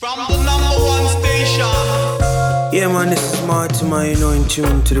Yeah, man, this is Martima, you know, in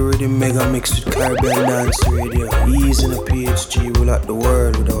tune to the Rhythm Mega Mix with Caribbean Dance Radio. He's in a PhD, we'll at the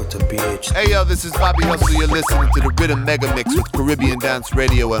world without a PhD. Hey, yo, this is Bobby Hustle. You're listening to the Rhythm Mega Mix with Caribbean Dance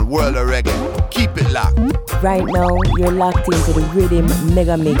Radio and World of Reggae. Keep it locked. Right now, you're locked into the Rhythm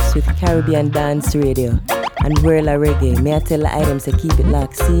Mega Mix with Caribbean Dance Radio and World of Reggae. May I tell the items to keep it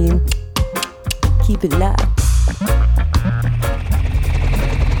locked? See? Keep it locked.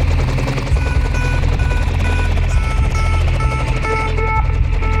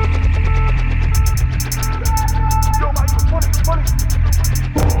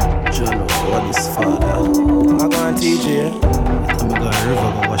 TJ, I'm going to river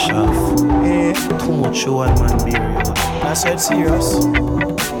go wash off. yeah, Too much show one man beer. I said serious.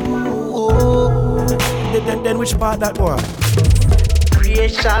 Oh, then which part that boy?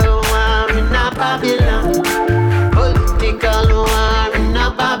 Racial war in a Babylon. Political war in a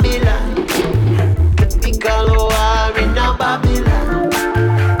Babylon. Political war in a Babylon.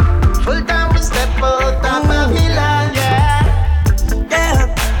 Full time we step out of Babylon, yeah.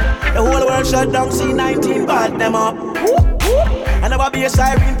 Yeah, the whole world shut down, C-19 bad them up. And about be a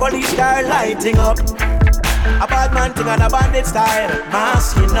siren, police car lighting up. A bad man thing and a bandit style,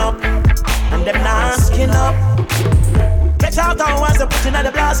 masking up. And them masking up. Get out and once they put in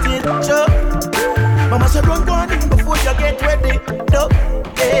the blasket, sure. Mama said run gun in before you get ready. Don't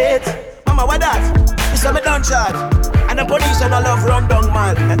it. Mama, what that? You said me don't charge. And the police and I love run down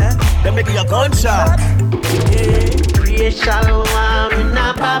man. They make you a gunshot. Racial war in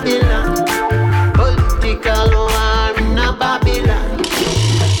a Babylon. Political war in a Babylon.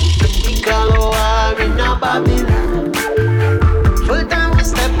 Political war in a Babylon. Full time we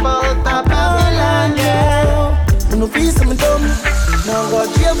step out of Babylon, yeah. No feel some dumb. Now go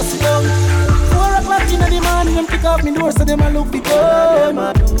jail me sit down. 4 o'clock in the morning, them kick off me door, so them a look the gun.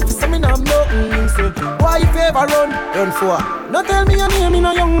 So me nah nothing, say why you favor run for? No tell me your name, you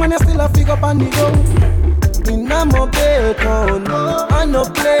no young man, you still a figure up on the gun. In a mobile town, on no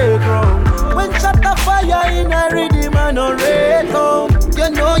playground. When shot the fire in a rhythm and a red home, you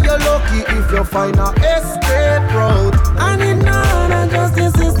know you're lucky if you find a escape route. And in none and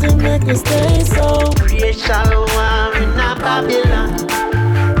justice system make you stay so. Racial war in a Babylon.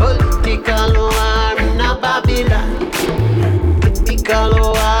 Political war in a Babylon. Political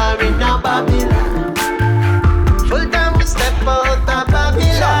war in a Babylon. Full time we step out of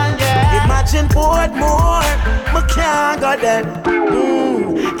Babylon, yeah. Imagine Portmore, I can't go there.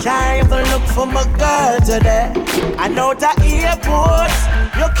 Can't even look for my girl today. I know the airport,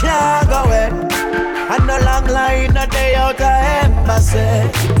 you can't go in. And no long line, no day out of embassy.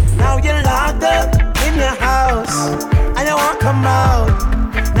 Now you're locked up in your house, and you won't come out.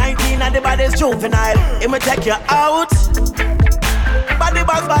 19 and the body's juvenile, it may take you out. Body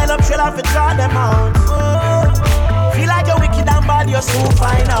bags pile up, she'll have to draw them out. Feel like you're wicked and bad, you'll soon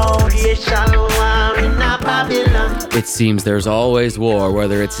find out. Racial war in a Babylon. It seems there's always war,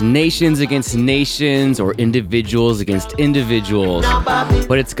 whether it's nations against nations or individuals against individuals.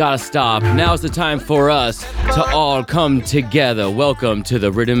 But it's gotta stop. Now's the time for us to all come together. Welcome to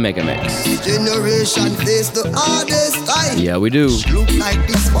the Rhythm Mega Mix. Generation face the hardest time. Yeah, we do. Look like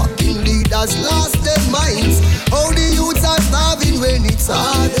these fucking leaders lost their minds. How the youths are starving when it's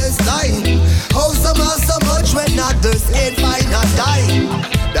hardest time. How some are so much when others can't find a dime.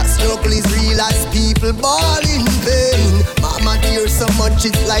 That struggle is real as people ball in vain. Mama dear, so much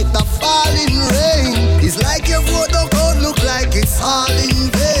it's like the falling rain. It's like your vote don't look like it's all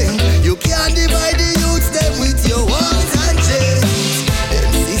in vain. You can't divide the youths them with your walls and chains.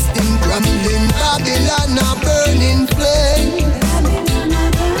 Them system crumbling, Babylon a burning flame.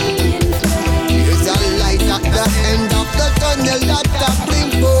 There's a light at the end of the tunnel that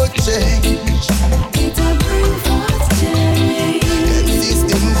bring forth change. Them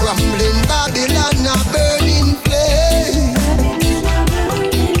system crumbling, Babylon a burning flame.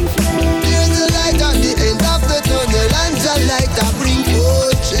 There's a light at the end of the tunnel and the light that bring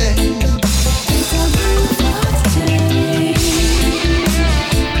forth change.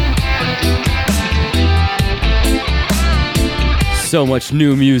 So much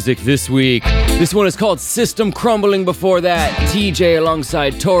new music this week. This one is called System Crumbling. Before that, TJ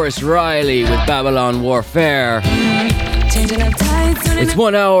alongside Taurus Riley with Babylon Warfare. It's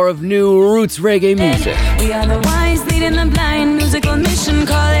 1 hour of new roots reggae music. We are the wise leading the blind, musical mission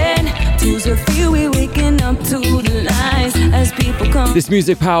calling. Tools are few, we waking up to the lies as people come. This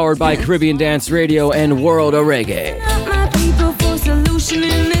music powered by Caribbean Dance Radio and World of Reggae. My people for solution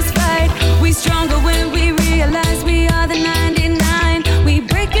in this fight. We stronger when we realize we are the 99. We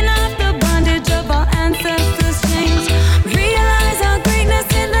breaking off the bondage of our ancestors' chains. Realize our greatness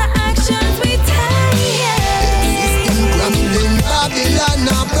in the actions we take.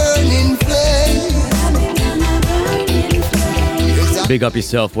 Big up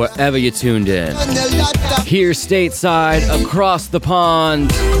yourself wherever you tuned in. Here stateside, across the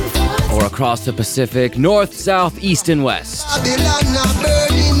pond, or across the Pacific, north, south, east, and west.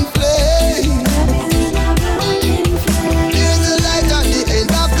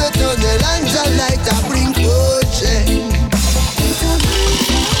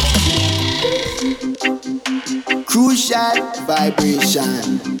 Crucial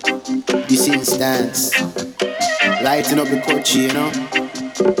vibration. This instance, lighting up the coach, you know.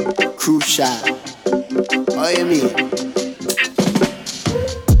 Crucial. What you mean?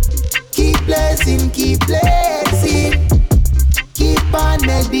 Keep blessing, keep blessing. Keep on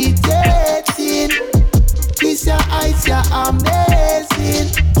meditating. This your eyes, you're amazing.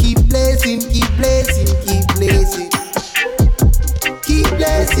 Keep blessing, keep blessing, keep blessing. Keep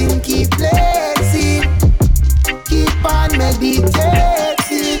blessing, keep blessing. Keep on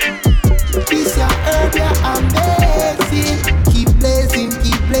meditating. This your herb, you're amazing. Keep blessing,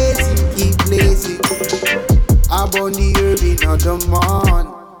 keep blessing, keep blessing. I'm on the herb in the morning.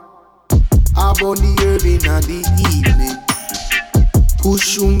 I'm on the herb in the evening.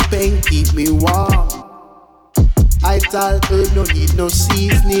 Kushum pen keep me warm. I tell her no need no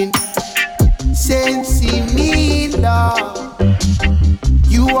seasoning. Sensi me love.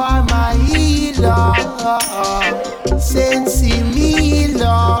 You are my healer. Sensi me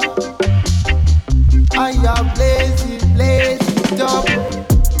love. I am blessing, blessing up.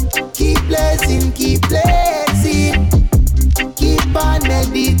 Keep blessing, keep blessing. Keep on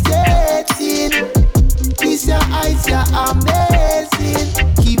meditating. This your eyes, you're amazing.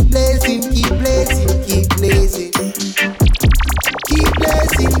 Keep blessing, keep blessing, keep blessing. Keep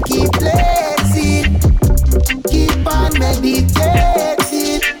blessing, keep blessing. Keep on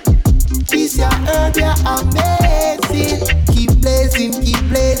meditating. This your herb, you're amazing. Keep blessing, keep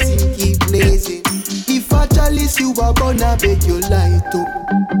blessing, keep blessing. If I chalice you are gonna beg your light up.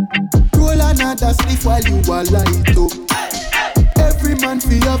 Roll another spliff while you are light up. Every man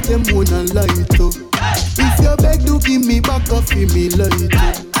feel have them own a light up. If you beg to give me back off, give me light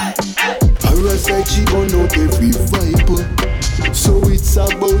up. Parasite she on out every vibe. So it's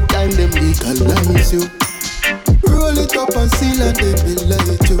about time them legalize you. Roll it up and seal and then me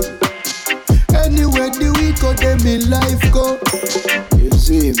light you. Anywhere the week go, then me life go. You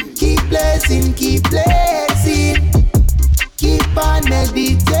see me? Keep blessing, keep blessing. Keep on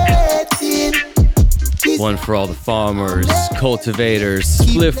meditating. One for all the farmers, cultivators,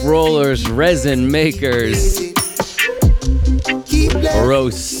 spliff rollers, resin makers,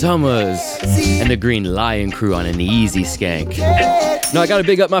 Rose Summers, and the Green Lion crew on an easy skank. Now I gotta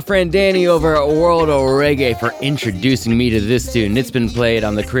big up my friend Danny over at World of Reggae for introducing me to this tune. It's been played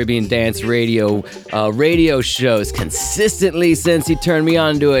on the Caribbean Dance Radio shows consistently since he turned me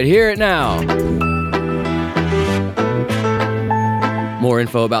on to it. Hear it now. More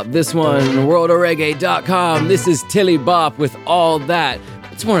info about this one, worldofreggae.com. This is Tilly Bop with All That.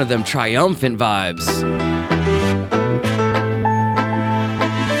 It's one of them triumphant vibes.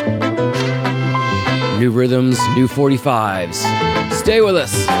 New rhythms, new 45s. Stay with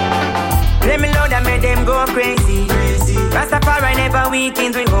us. Let me know that made them go crazy. Rastafari never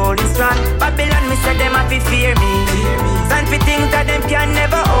weakens, we holding strong. Babylon, me said them have to fear me. Stand for things that them can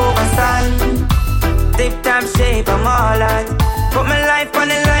never overstand. Tip top shape, I'm all that. Put my life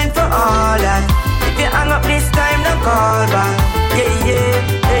on the line for all that. If you hang up this time, no call back. Yeah, yeah,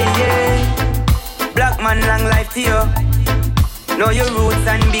 yeah, yeah. Black man, long life to you. Know your roots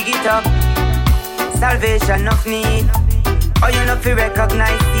and big it up. Salvation of need. Oh, you know fi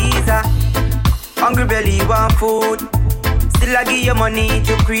recognize Caesar. Hungry belly want food. Still I give you money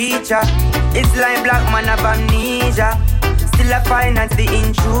to preacher. It's like black man have amnesia. Still I finance the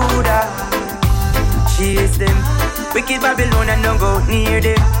intruder. Chase them. Wicked Babylon and don't go near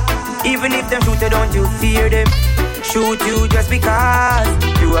them. Even if them shoot you, don't you fear them. Shoot you just because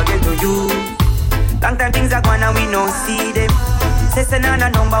you are get to you. Long time things are gone and we no see them. Say send on a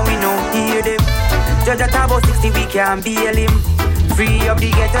number, we no hear them. Judge at about 60, we can't bail him. Free up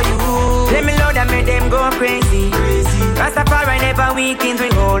the ghetto you. Let me load and make them go crazy. Rastafari never weakens, we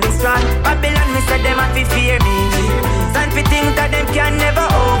holding strong. Babylon, me said them have to fear me. Stand for things that them can never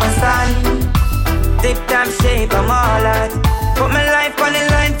overstand. Tip top shape, I'm all that. Put my life on the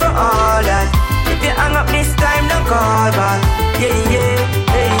line for all that. If you hang up this time, don't call back. Yeah, yeah,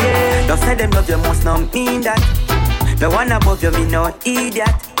 yeah, yeah. Don't say them love you, must not mean that. The one above you, me no idiot.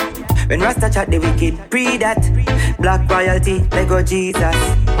 When Rasta chat, the wicked pre that. Black royalty, Lego Jesus.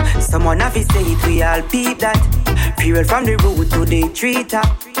 Someone have to say it, we all peep that. Fuel from the root to the tree top.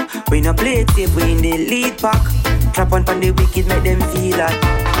 We no play it safe, we in the lead pack. Trap on the wicked, make them feel that.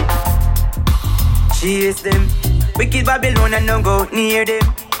 Chase them. Wicked Babylon and don't go near them.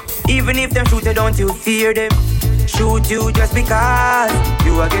 Even if them shoot you, don't you fear them. Shoot you just because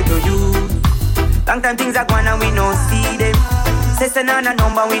you are ghetto youth. Long time things are gone and we no see them. Session on a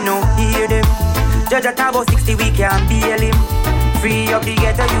number, we no hear them. Judge at about 60, we can't bail him. Free up the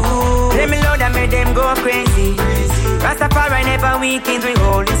ghetto youth. Let me load and make them go crazy. Rastafari never weakens, we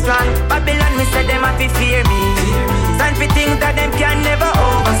hold it strong. Babylon, we said them have to fear me. Stand for things that them can never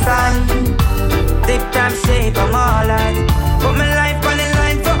overstand. Tip time shape, I'm all that. Put my life on the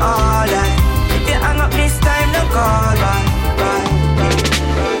line for all that. If you hang up this time, no call back.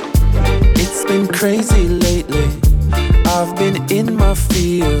 It's been crazy lately. I've been in my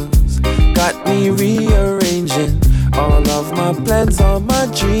feels. Got me rearranging all of my plans, all my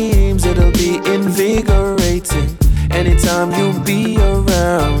dreams. It'll be invigorating anytime you be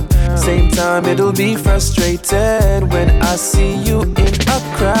around. Same time it'll be frustrated when I see you in a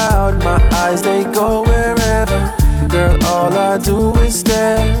crowd. My eyes, they go wherever. Girl, all I do is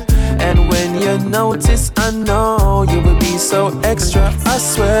stare. And when you notice, I know you will be so extra, I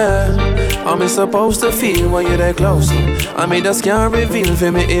swear. I'm supposed to feel when you're that close. I mean, just can't reveal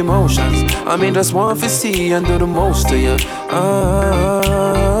for me emotions. I mean, just want to see and do the most to you.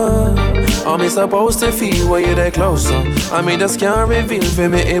 I'm supposed to feel when you're that close. I mean, just can't reveal for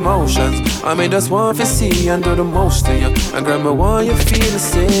me emotions. I mean, just want to see and do the most to you. And girl, I want you feel the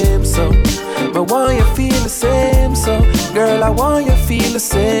same, so. I want you feel the same, so. Girl, I want you feel the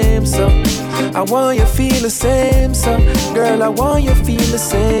same, so. I want you feel the same, so. Girl, I want you feel the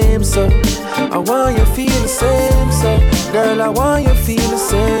same, so. I want you feel the same, so. Girl, I want you feel the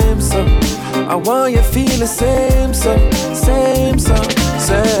same, so. I want you feel the same, so. Same, so.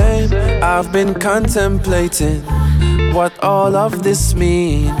 Same. I've been contemplating what all of this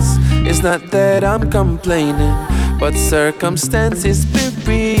means. It's not that I'm complaining, but circumstances be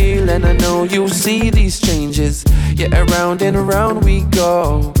real. And I know you see these changes. Yeah, around and around we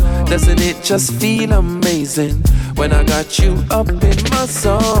go. Doesn't it just feel amazing when I got you up in my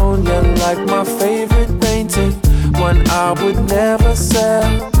zone? You're like my favorite painting, one I would never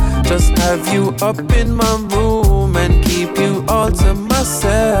sell. Just have you up in my room and keep you all to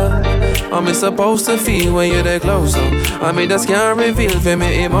myself. I'm supposed to feel when you're that close. I mean, just can't reveal for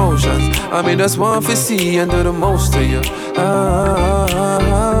me emotions. I mean, just want to see and do the most to you.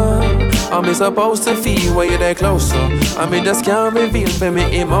 I'm supposed to feel when you're that close. I mean, just can't reveal for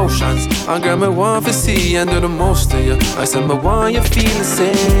me emotions. And girl, me want to see and do the most to you. I said, me want you feel the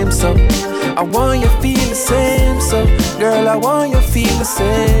same, so. I want you feel the same, so. Girl, I want you feel the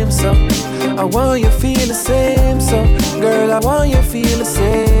same, so. I want you feel the same, so. Girl, I want you feel the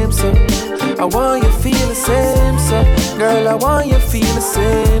same, so. I want you feel the same, so. Girl, I want you feel the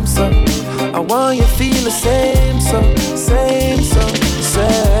same, so. I want you feel the same, so. Same, so.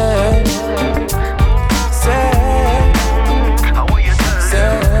 Same. Same. I want you to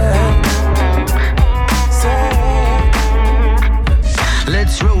same.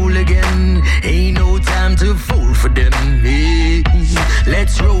 Let's roll again. Ain't no time to fool for them. Hey.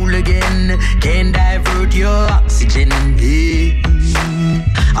 Let's roll again. Can't divert your oxygen. Hey.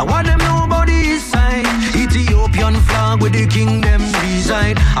 I want them know about the east side. Ethiopian flag with the kingdom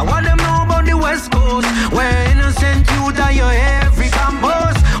reside. I want them know about the west coast, where innocent youth are your every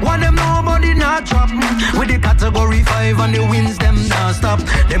campus. Want them know about the not drop, with the category 5 and the wins them not stop.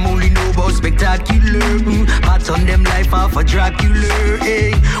 Them only know about spectacular, but on them life off a Dracula.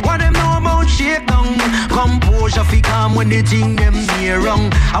 Hey. Want them know about shakedown, composure fi calm when they think them near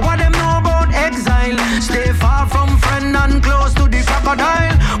wrong. I want them know about exile, stay far from friend and close to the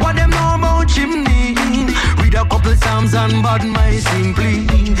crocodile. What them know about chimney, read a couple psalms and bad my simply.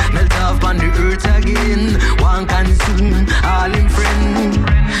 Melt off on the earth again, one consume all in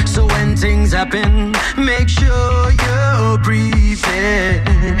friend. So when things happen, make sure you're prepared.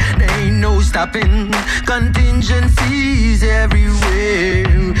 There ain't no stopping, contingencies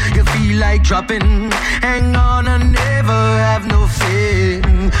everywhere. You feel like dropping, hang on and never have no fear.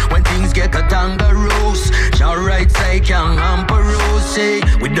 When things get catangarose, your right side can amperose. Say,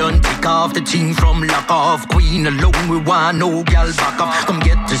 we done take off the team from lock off. Queen alone, we want no gal back up. Come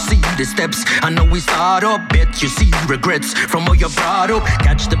get to see the steps, I know we start up. Bet you see regrets from how you brought up.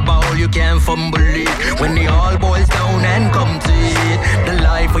 Catch the ball, you can't fumble it. When the all boils down and come to it, the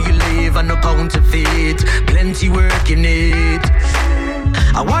life where you live and no counterfeit. Plenty work in it.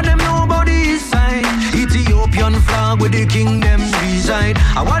 I want them know about the east side. Ethiopian flag with the kingdom reside.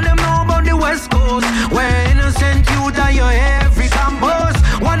 I want them know about the west coast, where innocent youth are your every campus.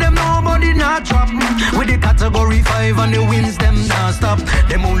 Want them know about the not drop, with the category 5 and the wins them not stop.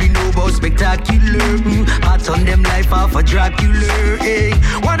 Them only know about spectacular. spectacular. Pat on them life off a Dracula. Hey,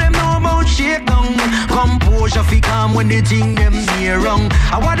 what them know about shakedown? Composure fi calm when they think them near wrong.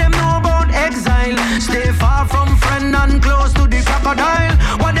 And what them know about exile? Stay far from friend and close to the crocodile.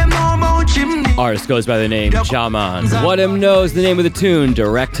 What them know about chimney? Artist goes by the name Jaman. What Em knows the name of the tune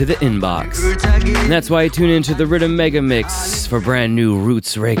direct to the inbox. And that's why you tune into the Rhythm Mega Mix for brand new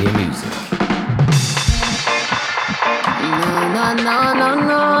roots reggae music.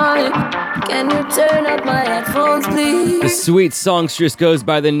 No. Can you turn up my headphones, please? The sweet songstress goes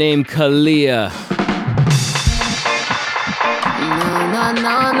by the name Kalia.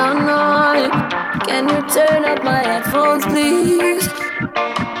 No. Can you turn up my headphones, please?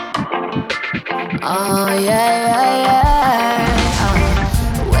 Oh, yeah.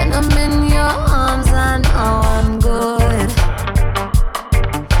 When I'm in your arms, I know I'm good.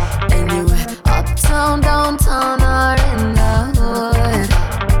 Anywhere, uptown, downtown, or in the hood.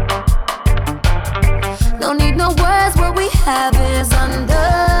 Don't need no words, what we have is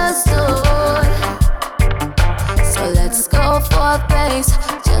understood. So let's go for pace,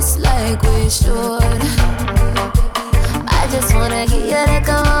 just like we should. I just wanna give you the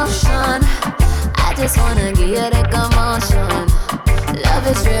commotion. I just wanna give you the commotion. Love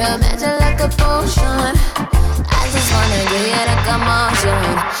is real, magic like a potion. I just wanna give you the commotion.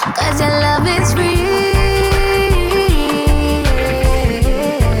 Cause your love is real.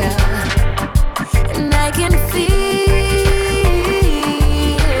 And I can feel it.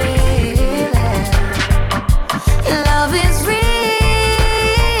 Love is real.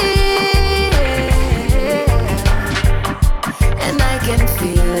 And I can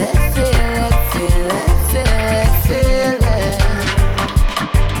feel it.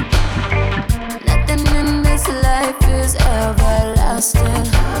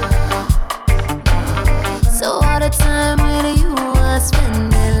 So all the time with you I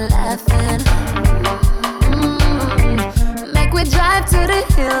spend it laughing. Make we drive to the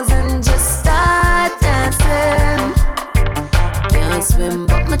hills and just start dancing. Can't swim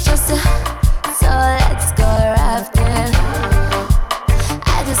but my trust you, so let's go rafting.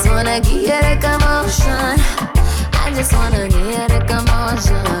 I just wanna give you the commotion. I just wanna give you the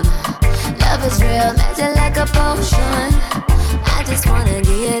commotion. Love is real, magic like a potion. I just wanna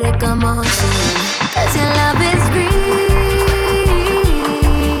give you the commotion. Cause your love is real.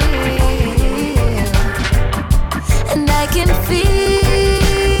 And I can feel it.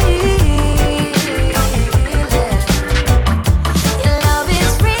 Your love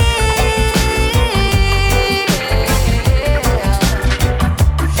is real.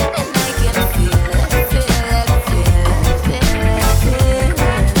 And I can feel it.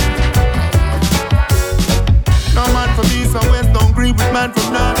 No man from east and west don't agree with man from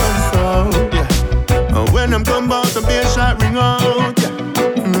north and south. Yeah. And when them come out, the bass shot ring out. Yeah.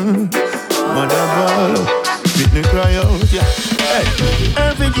 Mother ball, fit me cry out. Yeah. Hey.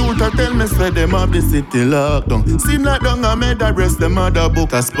 Every youth I tell me say them have the city locked down. Seem like down I made the rest them other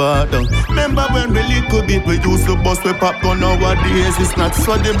book a spot down. Remember when we little bit we used to bust we pop gun, nowadays it's not.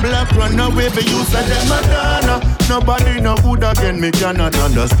 So the black run away we use them a dana. Nobody no good again, me cannot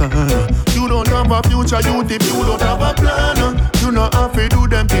understand. You don't have a future youth if you don't have a plan. You know have to do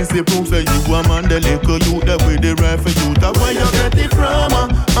them things to prove that you a man, the little youth that with the right for you. That's where you get it from.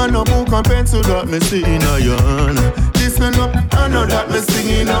 And no book and pencil that me see in a yarn. Listen up, I know that me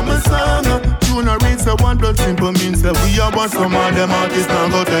singing on my song. You know read so one blood simple means that we are one. Some of them artists now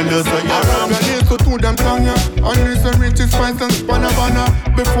go tell us that you're wrong. I need to do them tongue, yeah. And listen riches, spice and spanavana.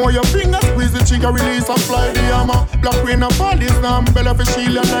 Before your fingers squeeze the trigger, release and fly the hammer. Black rain and fall is now, Bella for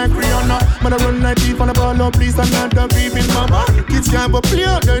Sheila like Rihanna. Man I run like deep on the ball, oh please, and not the baby mama. Kids can't but play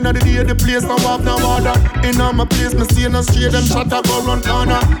out there in the day, the place now have no order. In all my place, me see no straight, them shot up go run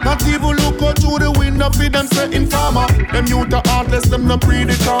corner. Not even look out through the window, feed them setting farmer. Them youth are heartless, them no breed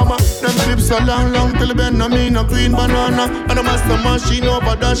the karma. Them clips are long, long till the bend, no mean no green banana. And the master machine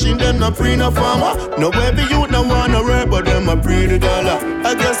over dashing, them no free no farmer. No every youth no wanna rap, but them a breed the dollar.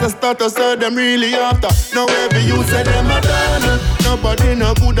 I guess the status say them really after. No every youth say them a done. Nobody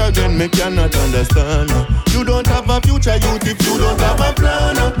no good again, me cannot understand. You don't have a future youth if you don't have a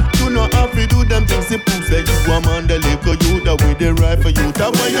plan. You know how to do them things to prove that you a man, the little youth that with the right for you.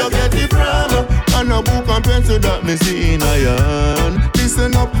 That's where you get it from. And a book and pencil that me see in a yarn.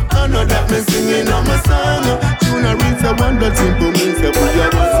 Listen up, I know that me singing on my song. You know read the one that simple means that we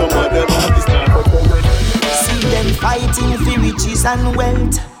are one. Some of them have this time. See them fighting for riches and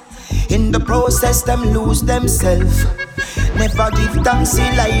wealth. In the process them lose themselves. Never give thanks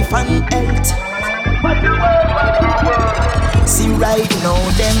in life and health. See right now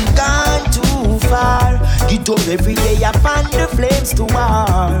them gone too far. Get up every day, I fan the flames to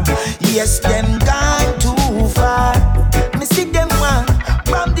war. Yes, them gone too far. Me see them one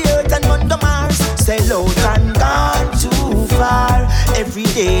from the earth and on the Mars. Sell out and gone too far. Every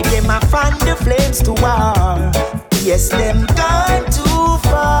day, them a fan the flames to war. Yes, them gone too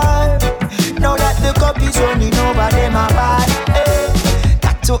far. Now that the cup is running over, them a bad.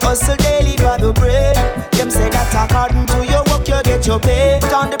 Got to hustle daily for the bread. Them say that according to your work, you get your pay.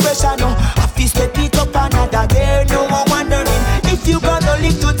 Down the pressure, no. I feel step it up another gear. No one wondering if you gonna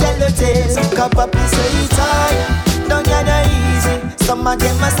live to tell the tale. Cup up is so it's hard. Don't get it easy. Some of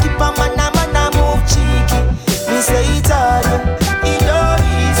them a skip a man a move cheeky. Me say it's hard. It not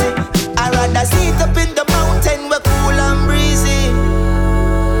easy. I rather sit up in the mountain where cool and breezy.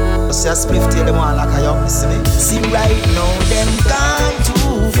 See a spliff till them all like a young listening. See right now them gone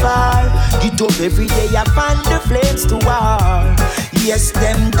too far. Get up every day I fan the flames to war. Yes,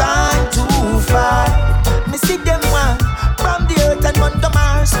 them gone too far. Me see them one from the earth and on the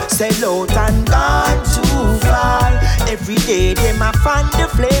Mars. Sell out and gone too far. Every day them a fan the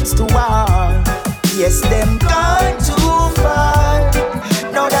flames to war. Yes, them gone too far.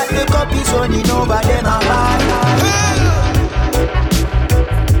 Now that the cup is running over, them a bad.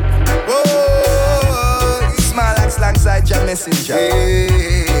 Alongside your messenger.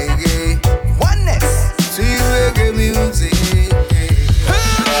 Hey. Oneness. Sweet reggae music.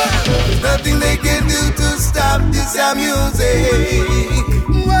 There's nothing they can do to stop this music.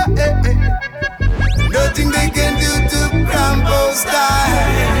 Nothing they can do to crumble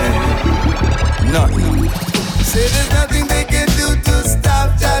style. Nothing. Say there's nothing they can do to stop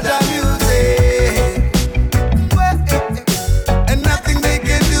Jaja music. And nothing they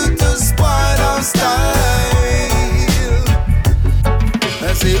can do to spoil our style.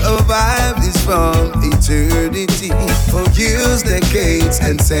 Say a vibe is from eternity, for years, decades,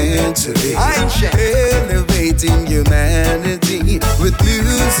 and centuries. Elevating humanity with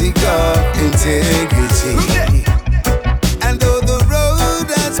music of integrity. And though the road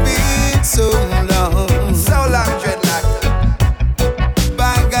has been so long, dreadlock,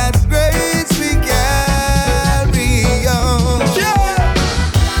 by God's grace we carry on. Yeah.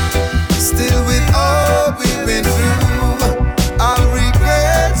 Still with all we've been through.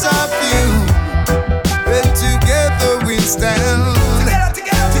 Stand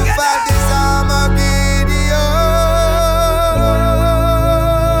to fight this Armageddon.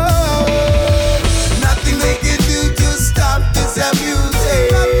 Nothing they can do to stop this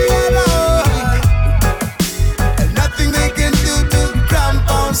music. And nothing they can do to cramp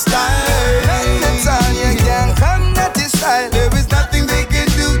on style. That's all you can come at this style. There is nothing they can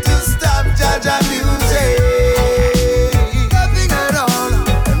do to stop Jaja music. Nothing at all.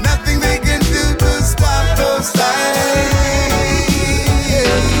 And nothing they can do to stop those styles.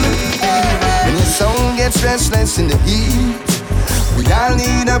 Gets restless in the heat. We all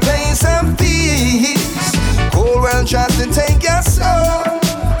need a place of peace. Cold world tries to take your soul.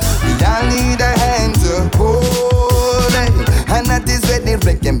 We all need a hand to hold it. And that is where the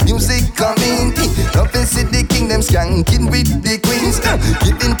reggae music coming in. Love is the kingdom skanking with the queens.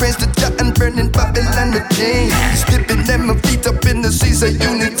 Giving praise to Jah and burning Babylon with chains. Skipping them feet up in the seas of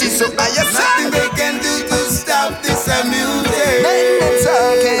unity. So I have nothing they can do to stop this music.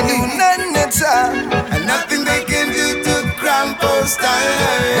 Nothing can do, nothing at all. And nothing they can do to cramp our style.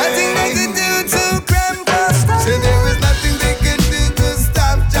 Nothing they can do to cramp our style. So there is nothing they can do to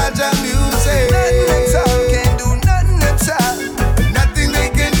stop Jaja music. Nothing at all can do, nothing at all. Nothing they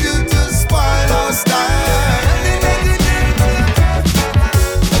can do to spoil our style.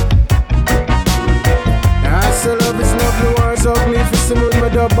 I still love his lovely words ugly for some with my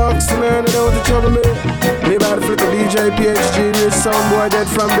dub box man without the trouble me. Me bad flick a DJ PhD, this some boy dead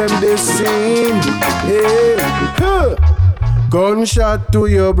from them this scene. Yeah. Huh. Gunshot to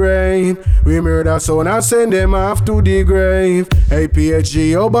your brain. We murder son and send them off to the grave. Hey PhD,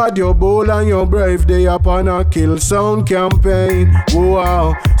 your bad, your bold and your brave. They up on a kill sound campaign.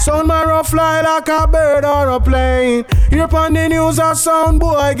 Wow. Sound man rough fly like a bird or a plane. Here upon the news a sound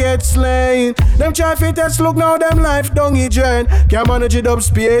boy get slain. Them try fit test look now them life down he drain. Can't manage it up's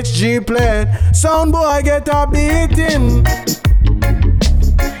PhD plan. Sound boy get a beating.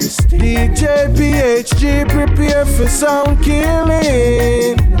 DJ PhD prepare for sound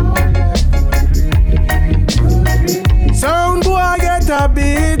killing. Sound boy get a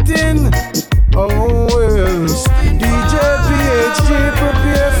beating. Oh well. DJ PhD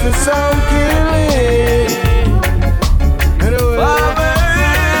prepare for sound killing.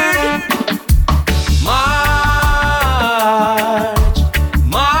 March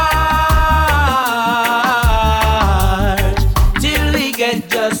till we get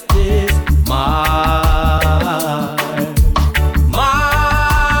justice. March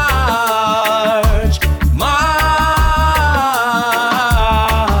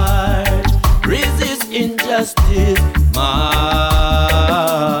injustice march.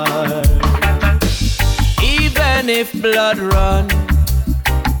 Even if blood run,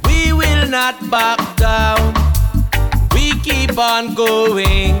 we will not back down. We keep on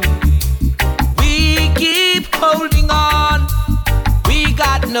going. We keep holding on. We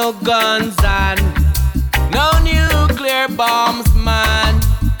got no guns and no nuclear bombs, man.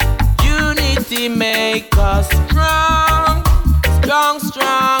 Unity make us strong, strong,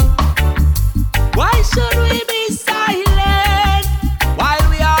 strong. Why should we be silent while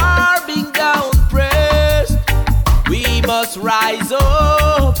we are being down-pressed? We must rise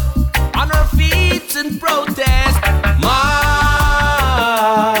up on our feet and protest. March,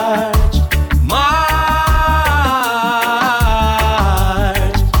 march,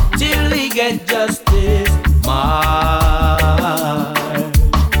 till we get justice. March,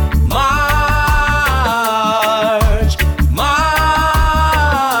 march, march,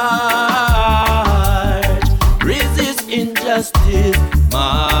 resist injustice.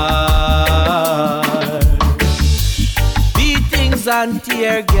 March, beatings and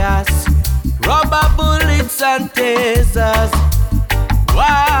tear gas, rubber bullets and tasers,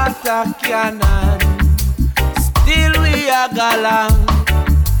 water cannon, still we are gallant.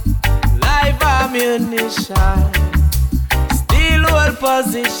 Live ammunition, still hold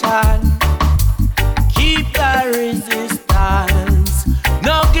position, keep the resistance.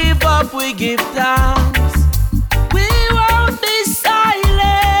 No give up, we give thanks. We won't be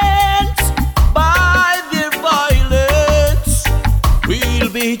silenced by their violence. We'll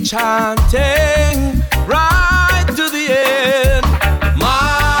be chanting right to the end.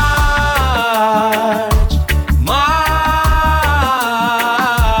 March, march,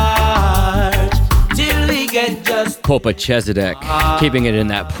 till we get just Popa Chezidek, keeping it in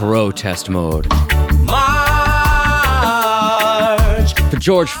that protest mode. march. For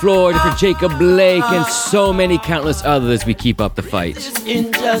George Floyd, for Jacob Blake, and so many countless others, we keep up the fight.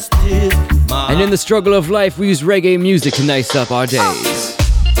 Injustice, And in the struggle of life, we use reggae music to nice up our days.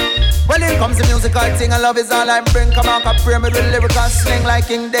 Well, in comes the musical thing, and love is all I bring. Come on, pray me with lyrical sling like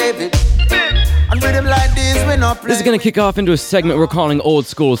King David. And rhythm like these, we not play. This is gonna kick off into a segment we're calling Old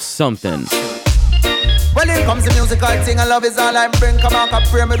School Something. Well, in comes the musical thing, and love is all I bring. Come on,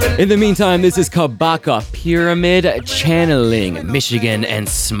 pray me with. In the meantime, this is Kabaka, Pyramid, Channeling, Michigan, and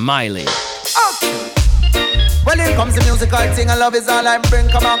Smiley. Well, in comes the musical thing, and love is all I bring.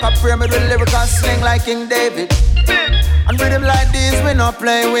 Come on, pray me with lyrical sling like King David. And rhythm like these, we not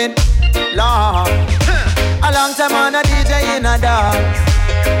play with. Lord, a long time on a DJ in a dance,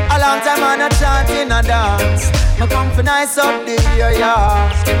 a long time on a chant in a dance. Me come for nice up the area,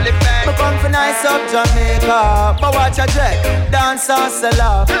 me come for nice up Jamaica. But watch a check, dance off sell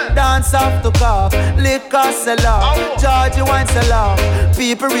off, dance off to cough, liquor sell off, Georgie wine sell off.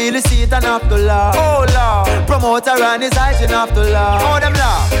 People really see it and have to laugh. Oh Lord, promoter and his eyes and have to laugh. Oh them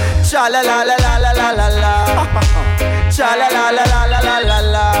laugh, cha la la la la la la la la, cha la la la la la la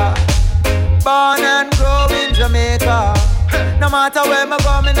la. Born and grow in Jamaica. No matter where me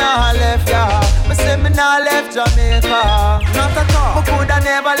go, me nah left ya. Me say me nah left Jamaica. Not at all. Me coulda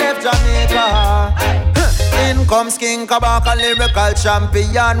never left Jamaica. In comes King Kabaka, lyrical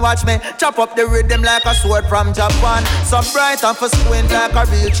champion. Watch me chop up the rhythm like a sword from Japan. So bright and for squint like a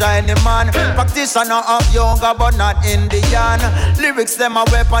real Chinese man. Practitioner of yoga but not Indian. Lyrics them a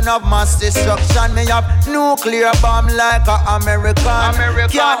weapon of mass destruction. Me have nuclear bomb like a American.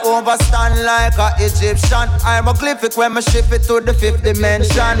 Can't overstand like a Egyptian. I'm a glyphic when me ship it to the fifth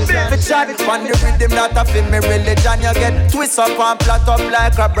dimension. If it chat on the rhythm that I feel me religion. You get twist up and flat up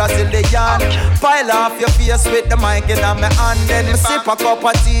like a Brazilian. Pile off your face with the mic in my hand. Then me sip a cup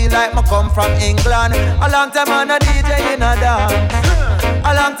of tea like me come from England. A long time on a DJ in a dance,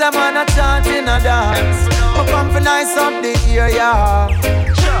 a long time on a chant in a dance. Me come for nice up the area,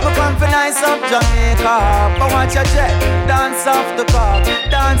 me come for nice up Jamaica. But watch a check, dance off the cup,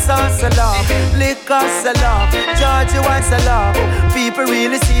 dance on sell off, liquor sell off, Georgie wine sell off. People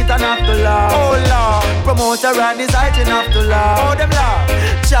really see it and have to laugh. Oh Lord, promoter and his eyes and have to laugh. Oh them laugh.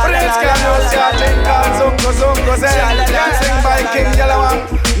 Let's get no starting called Zungo Zungo Zen. Can't sing by King Yellowman,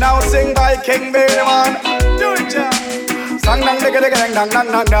 now sing by King Baileyman. Do it, ja. Sang dang digga digga dang dang dang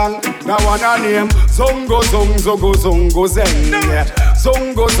dang dang. Now one a name Zungo Zung Zungo Zungo Zen. Yeah.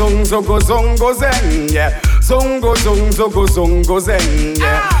 Zungo Zung Zungo Zungo Zen. Yeah. Zungo Zung Zungo Zungo Zen.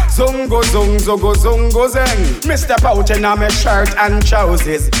 Yeah. Zungo, zungo, zungo, zeng. Me step out in my shirt and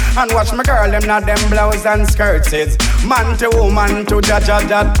trousers and watch my girl them not them blouse and skirts. Man to woman to jaja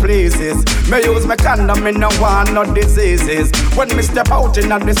that pleases. Me use my condom, me no want no diseases. When me step out in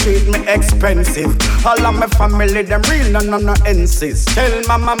the street, me expensive. All of my family them real, no insist. Tell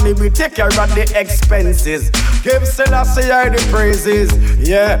mama me we take care of the expenses. Give Selassie the praises.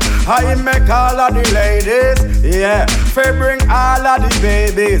 Yeah, I make all of the ladies. Yeah, fair bring all of the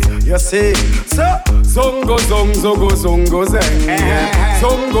babies. You see, so zongo zongo zongo zeng. Yeah,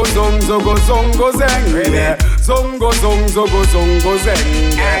 zongo zongo zongo zeng. Yeah, zongo zongo zongo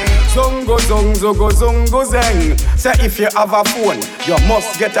zeng. Yeah, zongo zongo zongo zeng. Say if you have a phone, you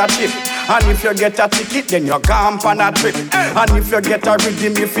must get a chip. And if you get a ticket, then you gone on a trip. And if you get a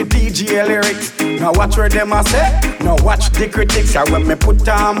rhythm, you fit DJ lyrics. Now watch where them a say. Now watch the critics. And when me put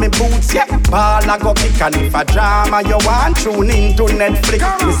on me boots, yeah, ball I go kick. And if a drama you want, tune into Netflix.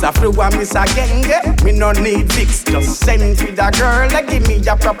 Miss a flu and miss a genge, me no need fix. Just send with a girl, like give me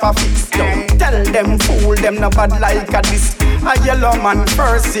a proper fix. Don't tell them, fool them, no bad like a this. A yellow man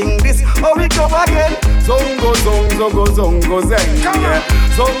first sing this. Oh, we go again. Zongo, zongo, zongo, zeng. Yeah.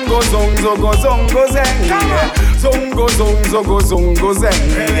 Zongo, zongo, zongo, zeng. Yeah. Zongo, zongo, zongo,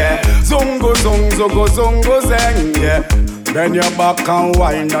 zeng. Yeah. Zongo, zongo, zongo, zeng. Yeah. Bend your back and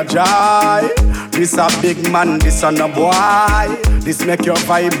wine a jive. This a big man, this a no boy. This make you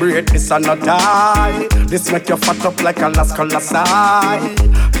vibrate, this a no die. This make you fat up like a Las Colasai.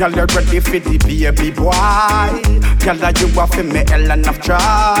 Girl, you ready for the baby boy. Girl, you a fi me Ellen of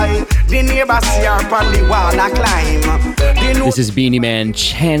try. The neighbors see her on the wall a climb. This is Beanie Man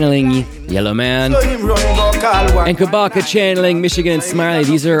channeling Yellow Man, and Kabaka channeling Michigan and Smiley.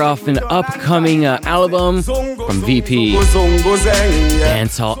 These are off an upcoming album from VP.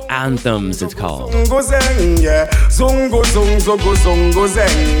 Dancehall Anthems, it's called.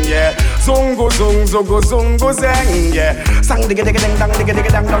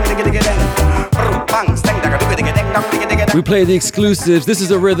 We play the exclusives. This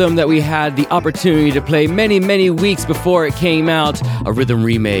is a rhythm that we had the opportunity to play many weeks before it came out. A rhythm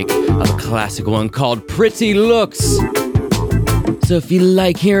remake of a classic one called Pretty Looks. So if you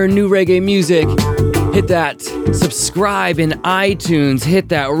like hearing new reggae music, hit that subscribe in iTunes, hit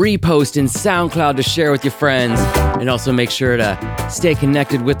that repost in SoundCloud to share with your friends, and also make sure to stay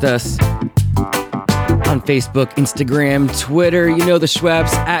connected with us on Facebook, Instagram, Twitter. You know the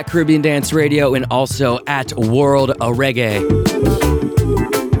Schweppes, at Caribbean Dance Radio, and also at World of Reggae.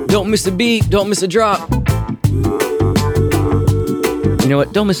 Don't miss a beat, don't miss a drop. You know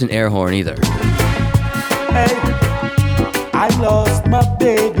what? Don't miss an air horn either. Hey, I lost my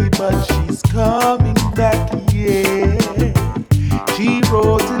baby, but she's coming back, yeah. She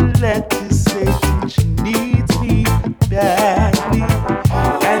wrote a letter saying she needs me badly.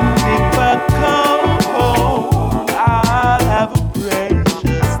 And if I come home, I'll have a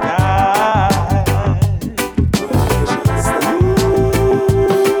precious time.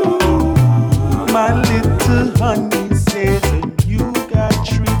 My little honey says a new guy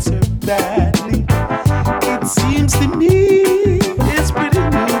treats her badly. It seems to me it's pretty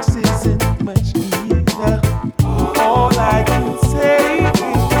looks isn't much either. All I can say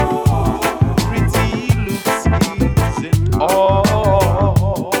is pretty looks isn't all.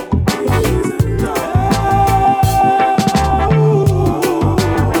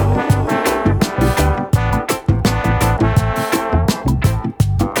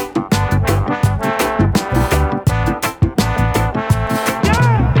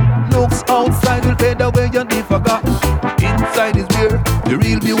 Looks outside will fade away and be forgotten. Inside is where the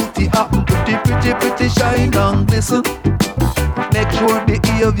real beauty happen. Pretty shine and glisten. Make sure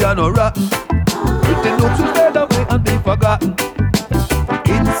behavior no rotten. Pretty looks will fade away and be forgotten.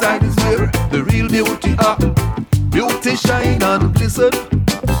 Inside is where the real beauty happen. Beauty shine and glisten.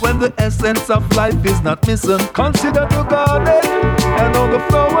 When the essence of life is not missing. Consider the garden and all the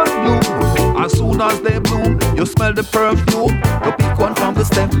flowers bloom. As soon as they bloom, you smell the perfume. You pick one from the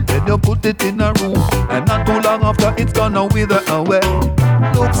stem, then you put it in a room. And not too long after it's gonna wither away.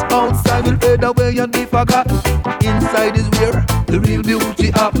 Looks outside will fade away and be forgotten. Inside is where the real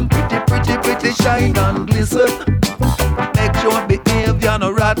beauty happen. Pretty shine and glisten. Make sure behavior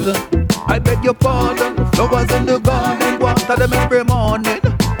no rotten. I beg your pardon. Flowers in the garden, water them every morning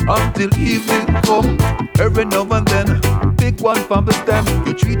until evening come. Every now and then, pick one from the stem.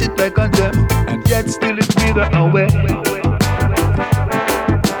 You treat it like a gem, and yet still it's wither away.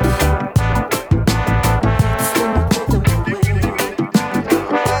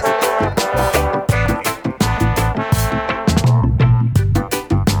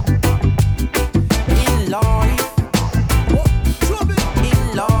 In life,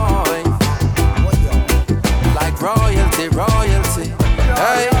 royalty, royalty.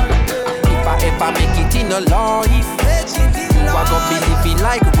 Hey, if I ever make it in a life, I gon' be living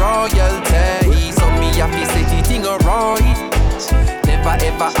like royalty. So me happy say the thing alright. Never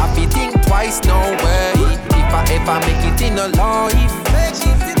ever happy think twice, no way. If I ever make it in a life,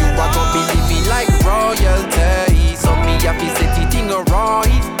 I gon' be living like royalty. So me happy say the thing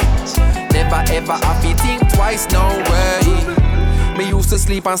alright. Never ever happy think twice, no way. Me used to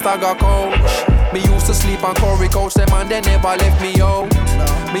sleep on Stagger Coach. Me used to sleep on Corey Coach. Them and they never left me out.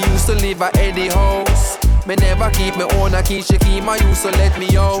 Me used to live at Eddie House. Me never keep me own a Keisha Keem. I used to let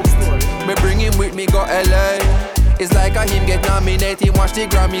me out. Me bring him with me, go LA. It's like a him get nominated. Watch the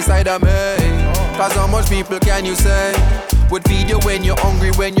Grammy side of me. Cause how much people can you say would feed you when you're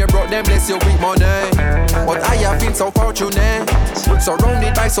hungry, when you're broke, them bless you with money. But I have been so fortunate,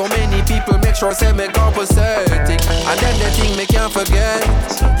 surrounded by so many people, make sure say me compensating. And then the thing me can't forget,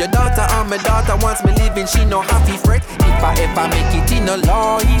 your daughter and my daughter wants me living, she no happy fret. If I ever make it in a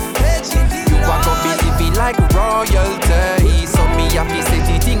life, you are gonna be living like royalty. So me happy say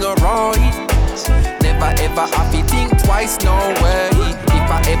the thing alright. Never ever happy think twice, no way. If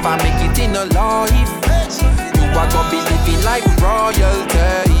I ever make it in a life, you are gonna be living like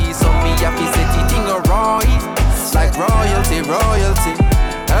royalty. So me happy say the thing alright. Like royalty, royalty.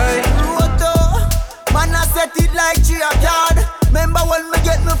 Hey. Man, I set it like G-a-card. Remember when me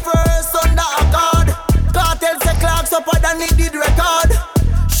get me first under a card. Cartel say clocks up and it did record.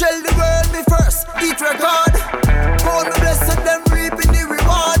 Shell the world me first, it record. God me blessed them reaping the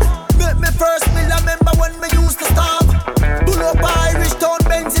reward. Make me first meal, I remember when me used to starve. Pull up Irish town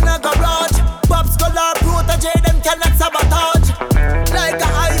Benz in a garage. Pops color protege, them cannot sabotage. Like a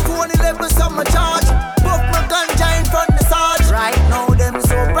iPhone 11 summer charge. Buff my ganja in front the sarge. Right now them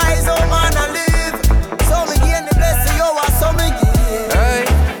surprise how man I live. So me gain the blessing, yo, I so me give. Hey,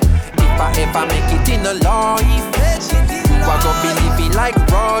 if I ever make it in a life, you are gonna be living like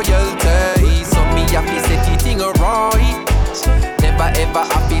royalty. So me happy say the thing alright. Never ever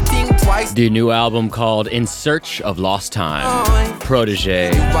happy think twice. The new album called In Search of Lost Time.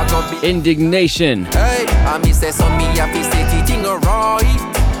 Protege. Indignation. Hey, I me say so me happy say the thing alright.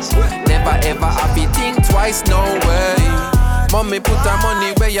 Never ever happy think twice, no way. Mommy put her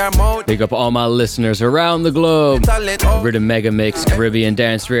money where your mouth. Big up all my listeners around the globe. Rhythm Mega Mix, Caribbean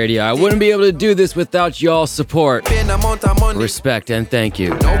Dance Radio. I wouldn't be able to do this without y'all's support. Respect and thank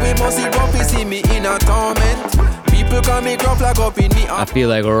you. I feel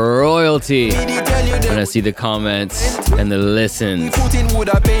like royalty when I see the comments and the listens. Now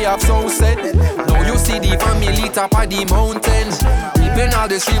you see the family top of the mountain. Reaping all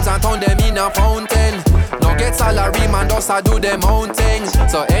the streams and turn them in a fountain. No get salary, man, just a do them own thing.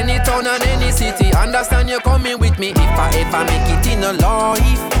 So any town and any city, understand you coming with me. If I ever make it in a life,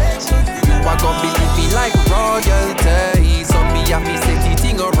 you are gonna be living like royalty. So me happy say the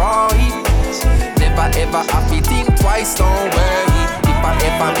thing alright. Never ever happy think twice, no way. If I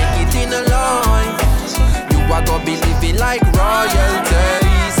ever make it in a life, you are gonna be living like royalty.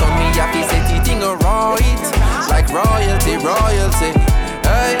 So me happy say the thing alright. Like royalty, royalty.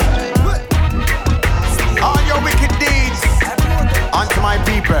 Hey. All your wicked deeds unto my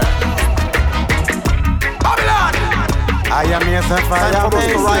people. Babylon! I am here to fire. Time for us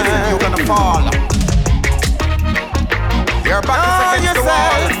to rise and you're gonna fall. Your back is against the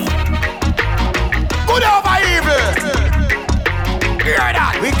wall. Good over evil. Hear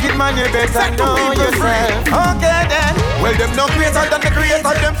that? Wicked man, you better know yourself. Okay then. Well, them no greater than the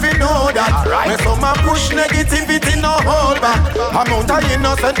creator, them fi know that. Right. When some a push negativity, no hold back. Amount of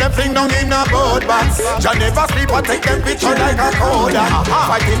innocent, them fling down in a boat box. Jah never sleep or take them picture like a Kodak.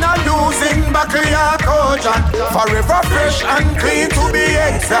 Fighting a losing battle, a Kojak. Forever fresh and clean to be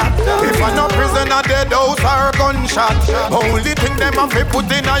exact. If I no prisoner, dead house or gunshot. Only thing them a fi put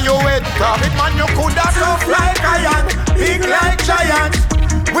in a your head top. Big man, you coulda tough like iron, big like giant.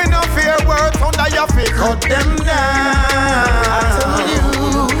 We no fear words under your feet. Cut them down. I told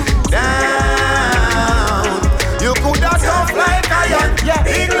you down. You coulda tough like iron,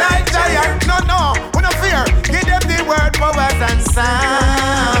 big like giant. No, we no fear. Give them the word, powers and sound.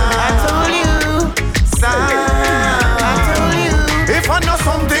 I told you sound. I told you. If I know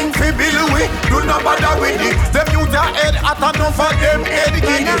something fi build with, do not bother with it. Them use their head at enough for them head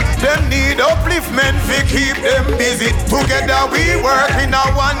giddy. Them need upliftment fi keep them busy. Together we work in a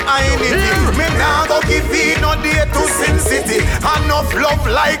one identity. Me nah go give in no day to Sin City. Enough love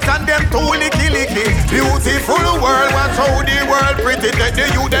light and them too licky. Beautiful world, watch how the world pretty. Take the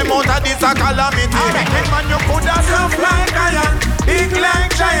youth them out of this a calamity. Man, you coulda tough like iron, big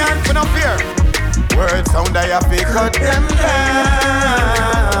like giant. We no fear. Words sound I have to cut them down.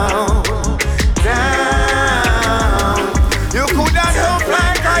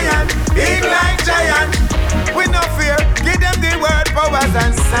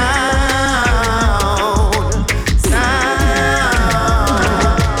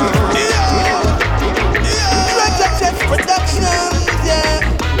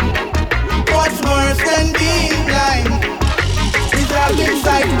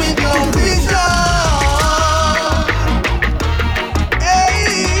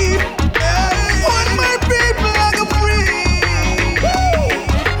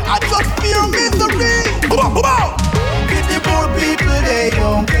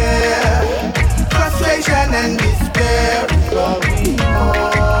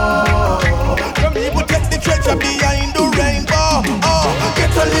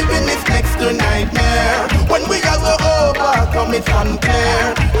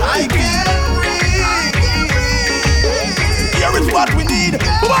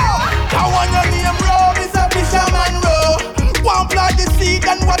 On your name, bro, is a fisherman, bro. One plant the seed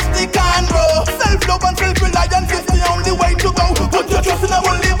and watch the can grow. Self-love and self-reliance is the only way to go. Put your trust in a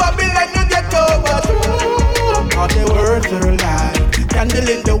only Babylon, you get overthrown. All the words are alive, candle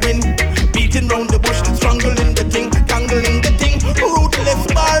in the wind, beating round the bush, strangling the thing, tangling the thing. Ruthless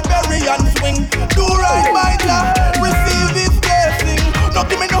barbarian swing. Do right by Jah, receive His blessing. No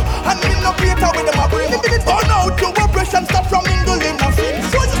give me no, and me no creator with them a bring. Burn out your oppression, stop from mingling nothing.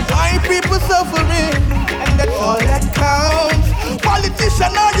 My people suffering, and that's all that counts.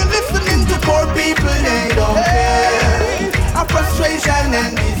 Politician, are you listening to poor people? They don't care. A frustration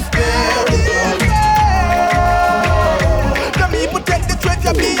and despair. The people take the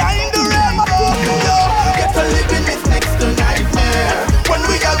treasure behind the rainbow. Get a living is next to nightmare. When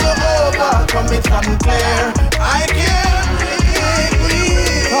we all go over, come it's unclear. I can't breathe.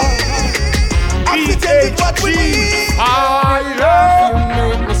 Oxygen is what we need. I love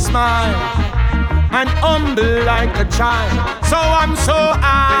you, make me smile and humble like a child. So I'm so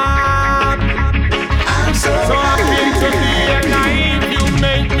happy. I'm so happy to be alive. You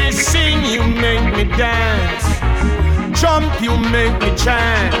make me sing, you make me dance. Jump, you make me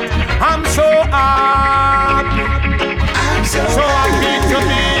chant. I'm so happy. I'm so happy to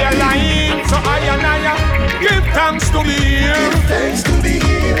be alive. So I give thanks to be here. Give thanks to be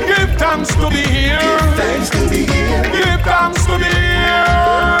here. Give thanks to be here. Give thanks to be here. Give thanks to be here.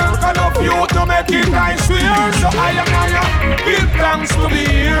 Enough you to make it nice here. So I give thanks to be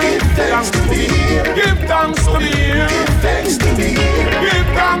here. Give thanks to be here. Give thanks to be here. Give thanks to be here. Give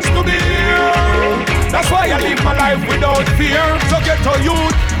thanks to be here. That's why I live my life without fear. So get to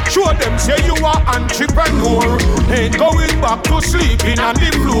youth, show them say you are entrepreneur. Ain't going back to sleeping on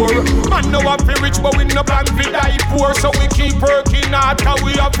the floor. Man know I feel rich but we no plan to die poor. So we keep working hard cause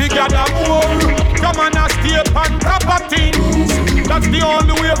we have to gather more. Come on and stay on top of things. That's the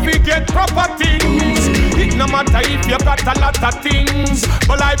only way we get proper things. It no matter if you got a lot of things,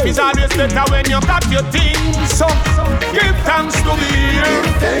 but life is always better when you got your things. So give thanks to be here.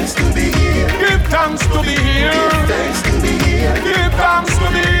 Give thanks to be here. Give thanks to be here. Give thanks to be here. Give thanks to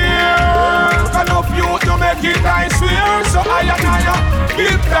be here. Enough you to make it nice here. So I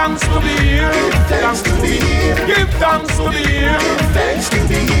give thanks to be here. Give thanks to be here. Give thanks to be here. Give thanks to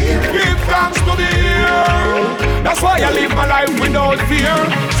be here. Give thanks to be here. That's why I live my life without fear.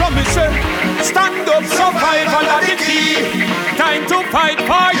 So me say, stand up, survival of the key. Time to fight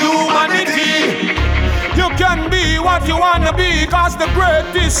for humanity. You can be what you wanna be, cause the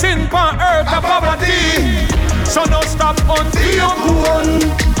greatest sin on earth of poverty. So no stop until you're gone,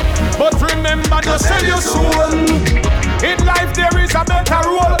 but remember to sell your soul. In life there is a better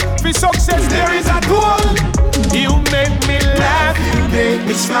role, for success there is a goal. You make me laugh, you make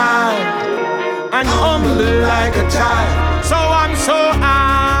me smile, and humble like a child. So I'm so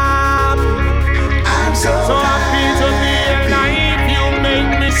happy, I'm so happy to be alive. You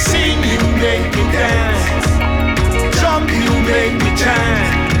make me sing, you make me dance. Jump, you make me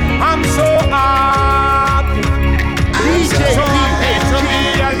chant. I'm so happy, I'm so happy to be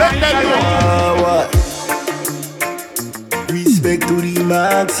alive. What? Respect to the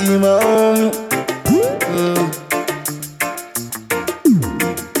maximum.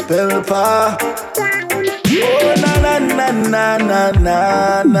 Pelpa. Oh na na na na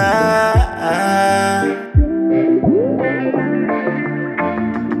na na.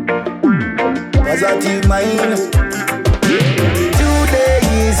 Positive mind. Today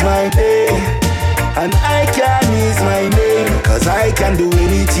is my day, and I can is my name, cause I can do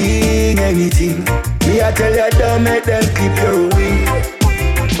anything, anything. Me I tell you don't make them clip your wing.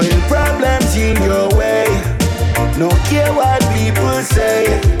 When problems in your way, no care what people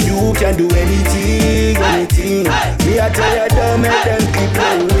say, you can do anything, anything. Me I tell you don't make them clip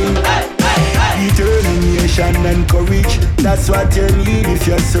your wing. Determination and courage, that's what you need if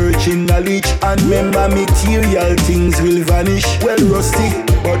you're searching knowledge. And remember material things will vanish. Well rusty,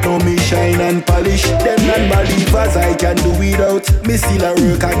 but no me shine and polish. Them non-believers I can do without. Me still a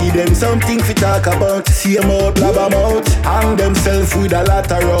work, I give them something to talk about. See them out, blab them out. Hang themselves with a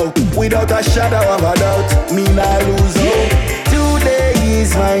lot of rope, without a shadow of a doubt. Me not lose hope. Today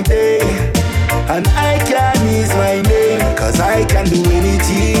is my day, and I can is my name, cause I can do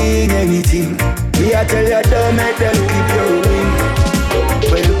anything, anything. Me I tell you don't make them keep your wing.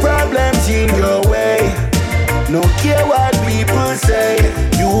 When problems in your way, no care what people say,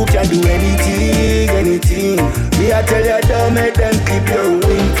 you can do anything, anything. Me I tell you don't make them keep your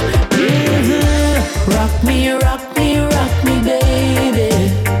wing. Rock me, rock me, rock me, baby.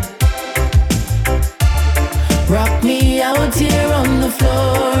 Rock me out here on the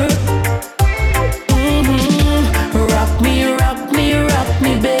floor. Rock me, rock me, rock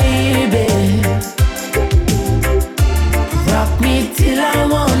me, baby.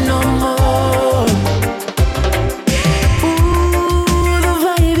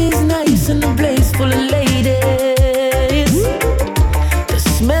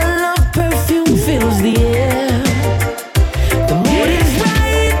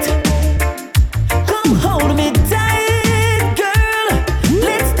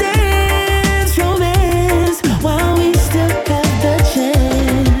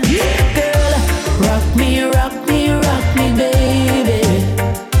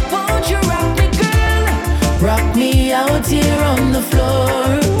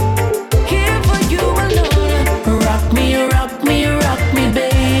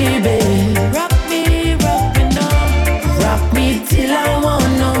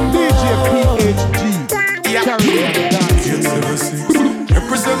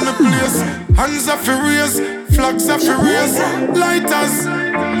 Hands are furious, flags are furious, lighters.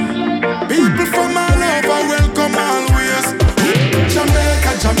 People from all over, welcome always.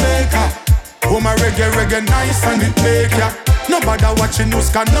 Jamaica, Jamaica. Oh my reggae nice and it make ya. Nobody watching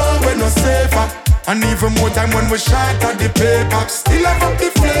news can know we're no safer. And even more time when we shot at the paper. Still have up the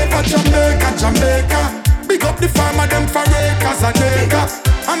flavor, Jamaica, Jamaica. Big up the farmer, them for acres and acres.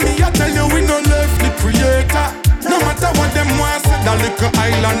 And me I tell you we no left the creator. No matter what them want, say that little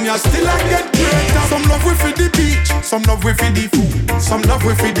island, you still a get greater. Some love we for the beach, some love we for the food, some love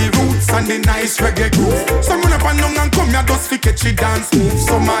we for the roots and the nice reggae groove. Some run up and down and come here just fi catch it dance move.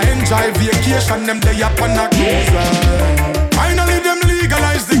 Some a enjoy vacation, them day up on a cruise. Finally them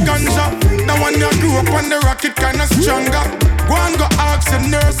legalize the ganja. The one you grew up on the rocket kinda stronger. Go and go ask your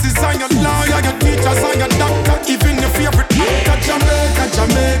nurses and your lawyer, your teachers and your doctor, even your favorite actor. Jamaica,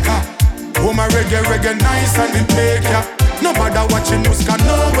 Jamaica. Oh my reggae nice and it make ya. Nobody watching news can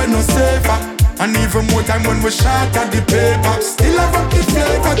know we're no safer. And even more time when we shot at the paper. Still have up the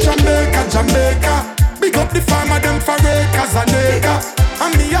flavor, Jamaica, Jamaica. Big up the farmer, them for acres and acres.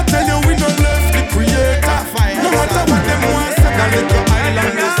 And me I tell you we no left the creator. No matter what them want, say that little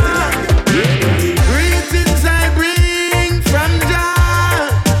island is still a greetings I bring from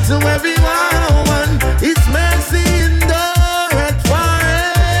Jah to everyone. It's mercy endureth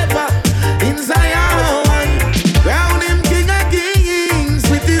forever in Zion. Crown him King of Kings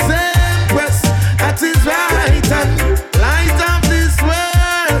with his empress at his right hand. Light of this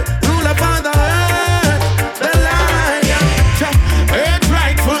world, ruler for the earth, the lion. Earth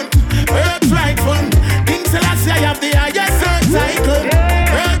rightful, King Selassie have the highest earth cycle.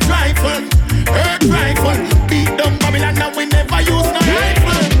 Earth rightful, beat down Babylon and we never use no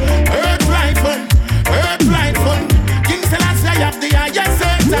rifle. Earth rightful, King Selassie have the highest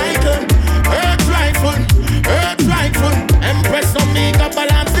earth cycle. Earth rightful, Empress Omega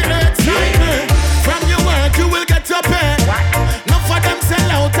balance the earth cycle. From your work you will get your pay. Enough for them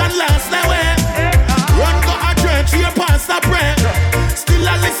sell out and last their way. Run go a church, your pastor pray. Still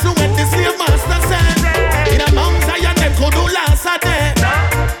a listen when the slave master said. In a Mount Zion them could do last a day.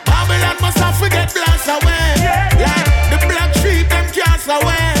 Babylon must have forget blast away. Like the black sheep them cast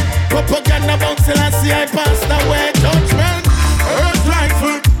away. Propaganda about Selassie I passed away. Judgment, earth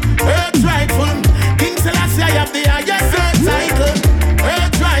rightful, King Selassie I have the highest earth cycle.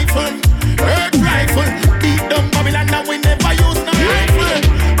 Earth rightful, beat down Babylon and we never use no rifle.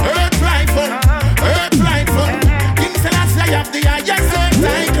 Earth rightful, King Selassie I have the highest earth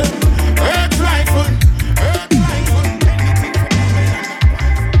cycle. Earth rightful.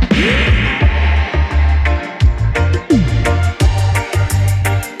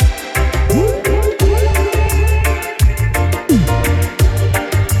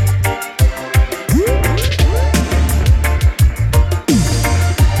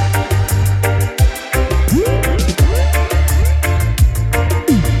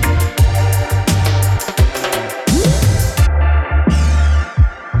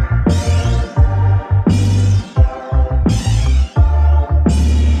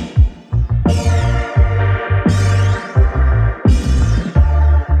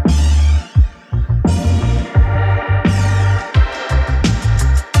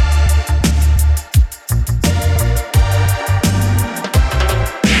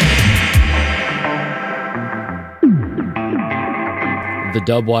 The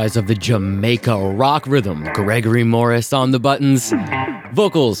dubwise of the Jamaica rock rhythm, Gregory Morris on the buttons.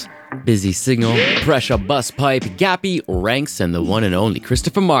 Vocals, Busy Signal, Pressure Bus Pipe, Gappy, Ranks, and the one and only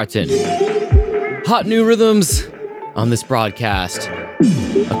Christopher Martin. Hot new rhythms on this broadcast.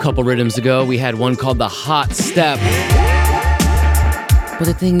 A couple rhythms ago, we had one called the Hot Step. But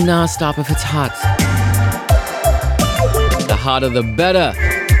the thing nah stop if it's hot. The hotter the better.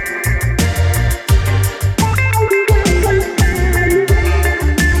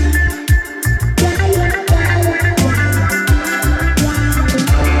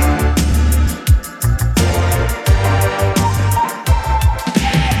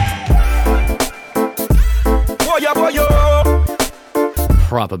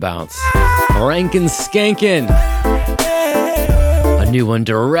 Proper bounce. Rankin' Skankin'. A new one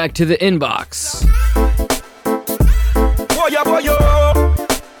direct to the inbox. Boyo, boyo.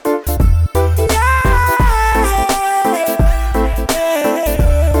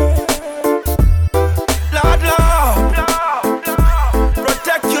 Lord, Lord.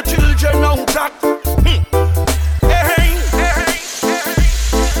 Protect your children on track.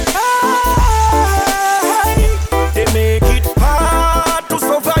 They make it hard to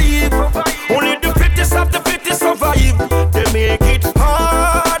survive. Only the fittest of the fittest survive. They make it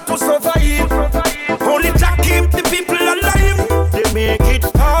hard to survive. Only Jah keep the people alive.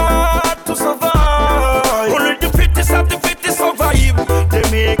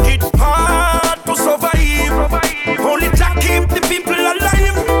 make it hard to survive. Only Jah keep the people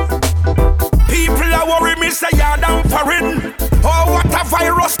alive. People are worry me say you're down foreign. Oh, what a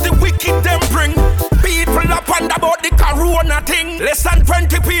virus the wicked them bring. People are ponder about the corona thing. Less than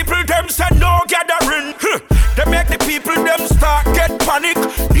 20 people them say no gathering. They make the people them start get panic.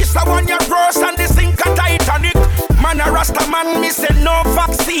 This a one year worse than the sink of Titanic. Man a Rasta man, me say no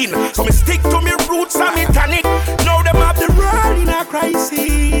vaccine. So me stick to me roots and me tonic. Now them have the world in a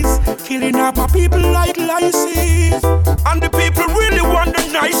crisis, killing up our people like lices. And the people really want the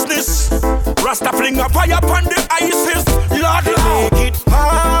niceness. Rasta fling a fire upon the ISIS. Lord, make it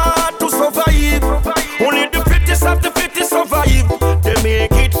hard to survive. Only the fittest of the fittest survive. They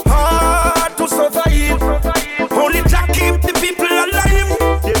make it hard to survive. Only Jah keep the people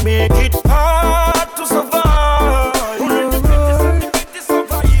alive. They make it hard to survive. Only the fittest of the fittest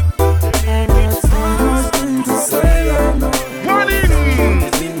survive. They make it hard to survive. Warning!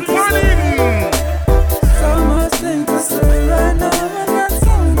 So much thing to say right now. I got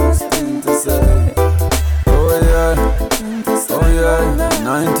so much thing to say. Oh yeah,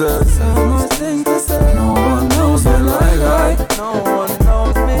 90s. So much thing to say. No one knows me like I. No one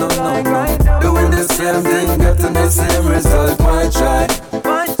knows me like I. Doing the same thing, getting the same result. Why try?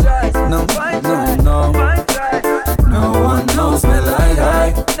 No. No one knows me like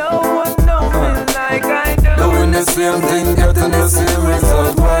I. No one knows me like I do. Doing the same thing, getting the same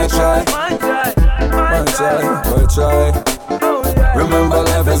result. Why try? Why try? Remember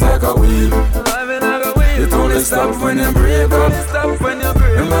life is like a wheel. It only stops when you break up.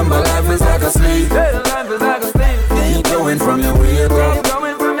 Remember life is like a sleep. Keep going from your wake up.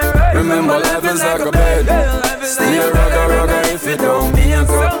 Remember life is like a bed. Stay rugger if you don't make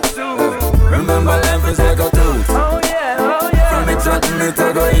up. Remember life is like a tooth. From it chatting it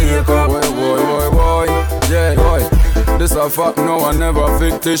I go eat up. Boy, yeah, boy. This a fact, no one never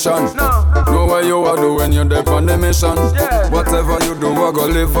fictitious. Know what you are doing when you're there on the mission. Whatever you do, I go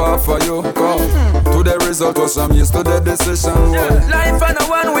live off for you. Come to the result, cause I'm used to the decision. Life on a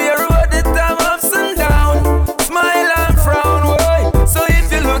one-way road, it have ups and down. Smile and frown, boy. So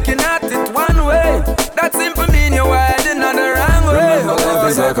if you're looking at it one way, that simple mean you're riding on the wrong way. Remember life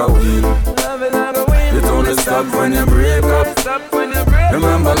is like a wheel. It only stops when you break up.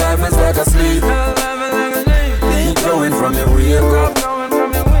 Remember life is like a sleep. Keep going from your wake up.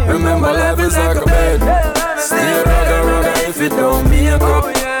 Remember life is like a bed. Stay rugger if you don't make up.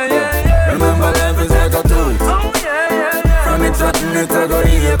 Remember life is like a tooth. From it chatting it I go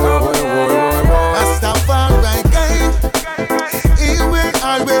eat up. Rastafari guide, He will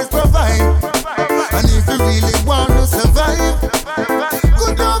always provide. And if you really want to survive,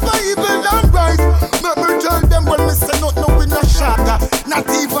 good over evil and right. Make me tell them when me say no in a shatter. Not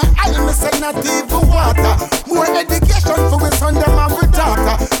even I me say not even water. More education for we son them and we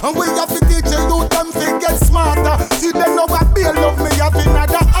daughter. And we have to teach you youth them to get smarter. See them know what they love me have in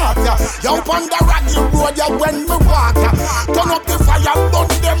the heart. You up on the rocky road ya when me walk. Turn up the fire, burn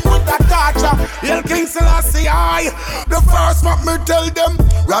them with the torch. Hail King Selassie I. The first what me tell them,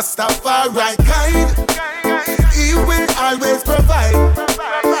 Rastafari guide, He will always provide.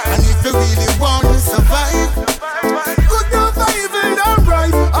 And if you really want to survive, good over evil and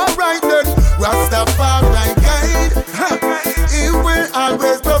right. Alright then, Rastafari guide, He will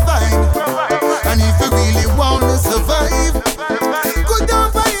always provide. And if you really want to survive, good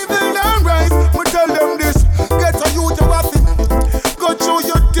over evil and right. We tell them this, get a youth to have it. Go through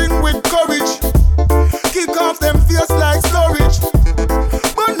your thing with courage. Kick off them fears like storage.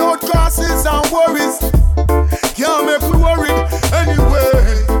 But no classes and worries can't make me worried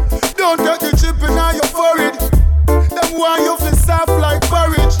anyway. Don't take the chip in your forehead. Them why you feel soft like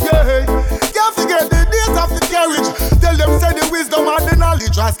porridge, yeah. Can't forget the days of the carriage. Tell them say the wisdom and the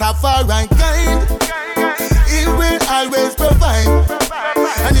knowledge. Rastafari guide, He will always provide.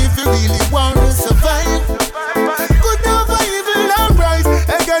 And if you really want to survive, good over evil and right.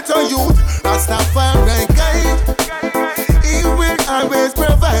 And get a youth, Rastafari guide, He will always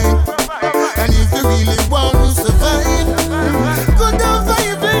provide. And if you really want to survive, good over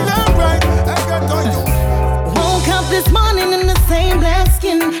evil and right. And get a youth. Woke up this morning in the same black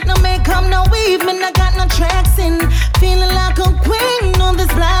skin. No makeup, no weave, man, I got no tracks in. Feeling like a queen on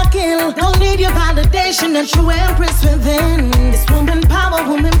this black hill. Don't need your validation, a true empress within. It's woman power,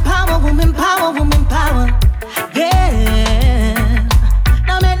 woman power, woman power, woman power. Yeah.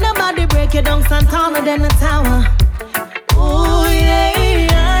 Now make nobody break you down, stand taller than a tower. Oh yeah,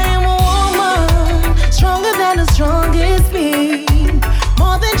 I am a woman, stronger than the strongest being.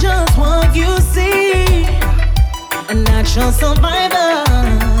 More than just what you see. A natural survivor.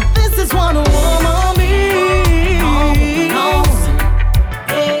 This is what a woman means.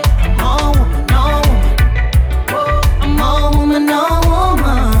 Yeah.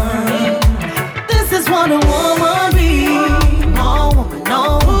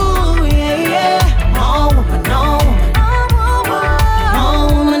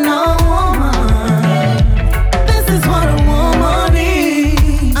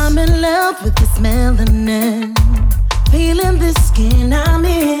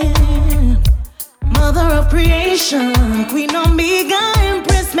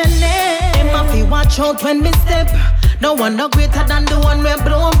 watch out when we step. No one no greater than the one we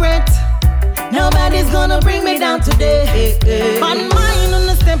blow breath. Nobody's gonna bring me down today. One mind on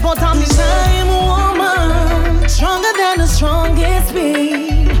the step out of me time, woman. Stronger than the strongest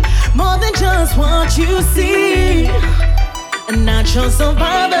being. More than just what you see. A natural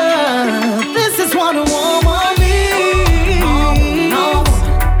survivor. This is what a woman means. No.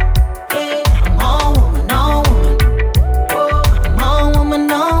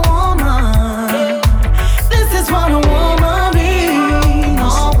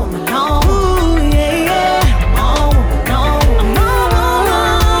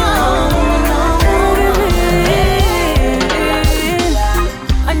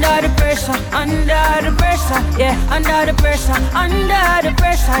 Yeah, under the pressure,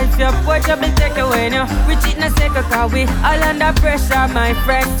 if you put your big take away now, we cheat in a second, cause we all under pressure, my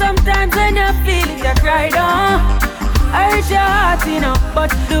friend. Sometimes when you feel it, you cry down. Hurt your heart, you know,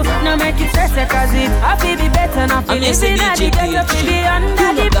 but do not make it stress, cause it I feel be better, not feel it in the get to be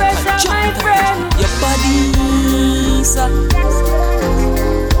under the pressure, my friend. Your body's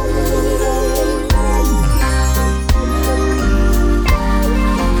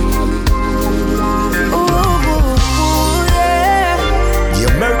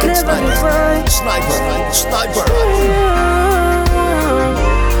American sniper.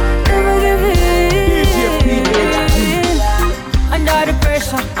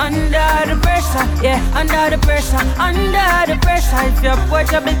 Under the pressure, if you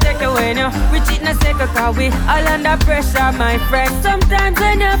put your big take away now, we cheat in a second, cause we all under pressure, my friend. Sometimes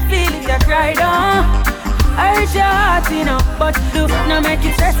when you feel it, you cry down. Hurt your heart, you know, but do not make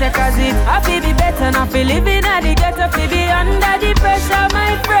it stress, cause it I feel be better, not feel living at the ghetto, feel be under the pressure,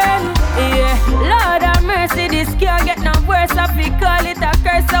 my friend. Yeah, Lord have mercy, this can't get no worse. I feel call it a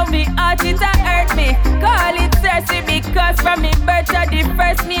curse, so me heart it a hurt me. Call it thirsty because from me birth to the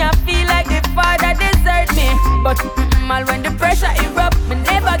first me, I feel like the father desert me. But all when the pressure erupt, me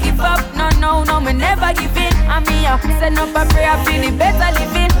never give up. No, me never give in. And me send up a prayer, feel it better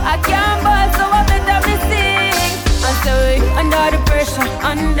living. I can't ball, so I better me sing. And so under the pressure,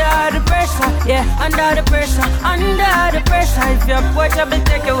 yeah, under the pressure, if you put your big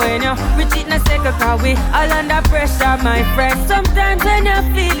take away now, we cheat in a second, cause we all under pressure, my friend. Sometimes when you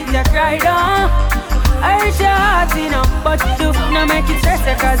feel it, you cry down. Hurt your heart, you know, but do not make it stress,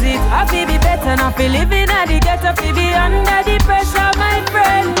 cause it I feel be better, not feel living at the ghetto, feel be under the pressure, my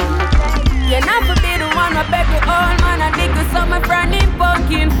friend. You're not to be the one who beg the old man and dig the summer from the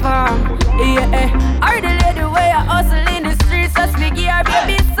pumpkin farm. Yeah, or the lady way I hustle in the streets, just me give her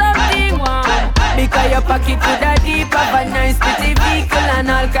baby something warm. Because your pocket could have deep, have a nice pretty vehicle and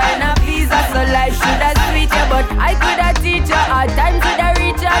all kind of visa, so life should have sweet you, but I could have teach you, hard times could have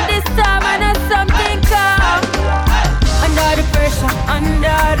reach you, and this time I know something come. Under the pressure,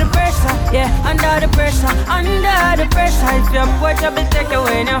 yeah, under the pressure, if you put your big take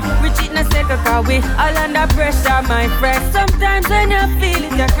away now, we cheat in a second, cause we all under pressure, my friend. Sometimes when you feel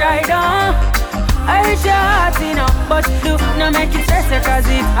it, you cry down. Hurt your heart, you know, but do not make it stress, cause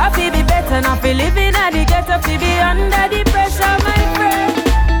it I feel be better, not feel living at the ghetto, feel be under the pressure, my friend.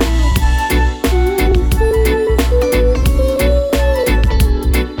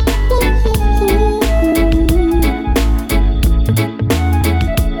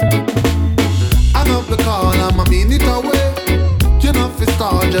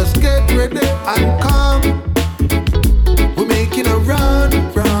 Just get ready and come. We're making a run.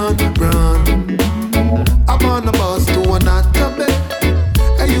 I'm on the bus to another bed.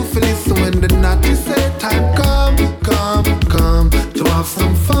 And you feel listen when the natty say time come to have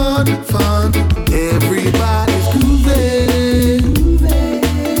some fun. Everybody's grooving.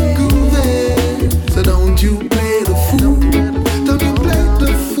 So don't you play the fool.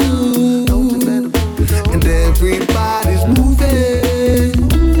 And everybody's moving.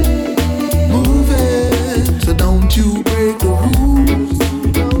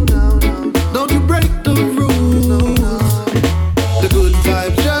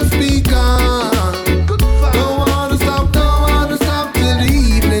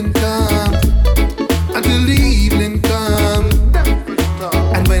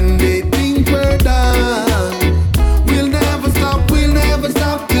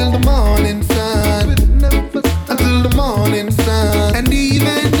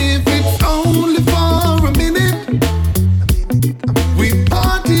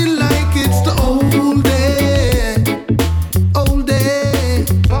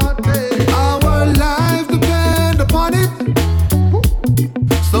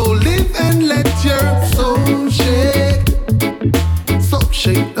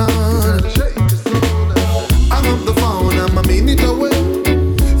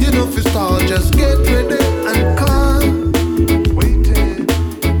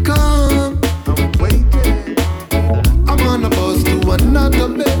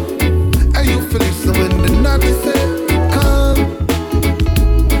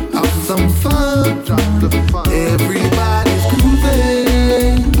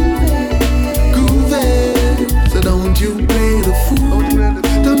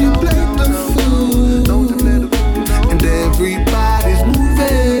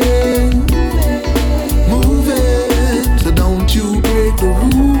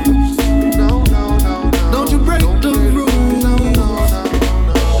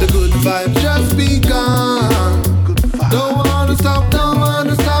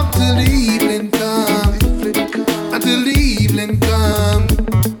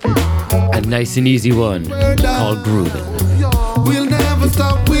 nice and easy one called Groovin'. We'll never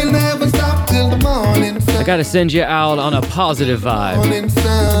stop till the morning sun. I gotta send you out on a positive vibe.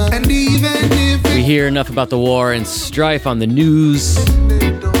 And even if We hear enough about the war and strife on the news,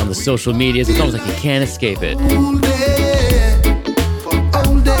 on the social medias, it's almost like you can't escape it.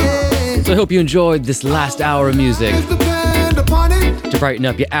 So I hope you enjoyed this last hour of music to brighten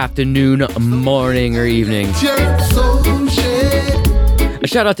up your afternoon, morning, or evening. A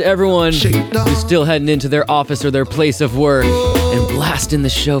shout out to everyone who's still heading into their office or their place of work and blasting the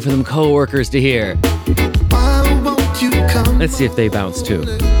show for them co-workers to hear. Let's see if they bounce too.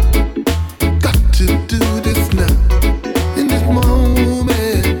 Got to do this now, in this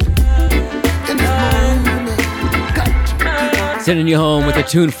moment, Sending you home with a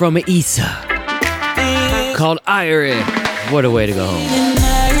tune from Issa called Irie. What a way to go home.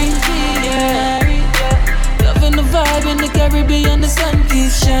 Loving the vibe in the Caribbean, the sun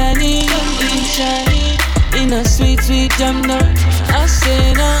keeps shining, in a sweet, sweet jam now. I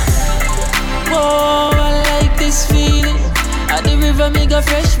say now, whoa, I like this feeling. At the river, make a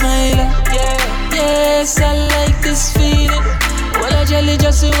fresh mile. Yeah, yes, I like this feeling. Well, I jelly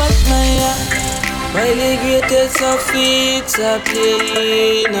just to watch my while the greatest of feats are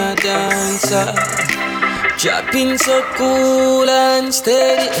playing a dancer, dropping so cool and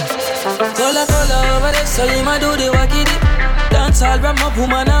steady. Color over there, so you might do the wacky dip. Dance all ram up,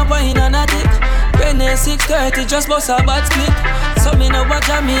 woman and wine and a dick. Renee 6:30, just bust a bad split. So me know what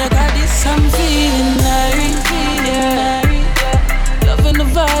Jamaica this. I'm feeling like, loving the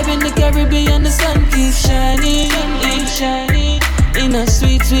vibe in the Caribbean, the sun keeps shining, in a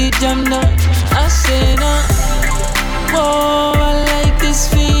sweet, sweet jam now. I say now, whoa, I like this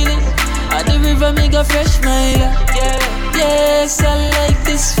feeling. At the river, make a fresh mile. Yeah, yes, I like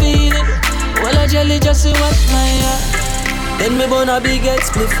this feeling. Well, I jelly just to watch my Then me burn a big head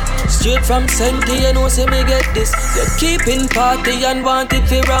spliff. Straight from Senti, you know, say me get this. You're keeping party and want it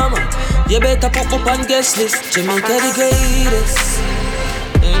for Rama. You better pop up on guest list. Jamaica the greatest.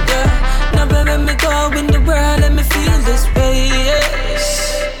 Yeah. Now baby, me go in the world, let me feel this way. Yes.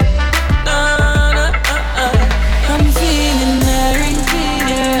 I'm feeling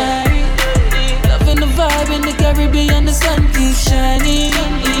loving the vibe in the Caribbean, the sun keeps shining,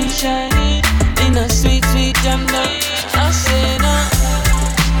 in a sweet, sweet jam now. I say now,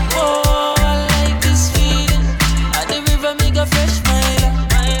 oh, I like this feeling. At the river, make a fresh mile.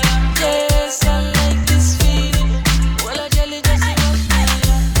 Yes, I like this feeling. Well, I jelly just in my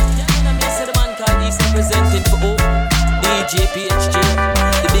smile. I'm here, the man called East representing for O. DJ PHG,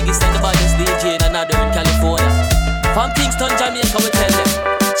 the biggest and the baddest DJ in another in California. From Kingston, Jamaica, we tell them.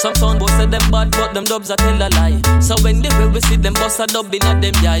 Some sound boys say them bad, but them dubs a tell a lie. So when they will we see them bust a dub in a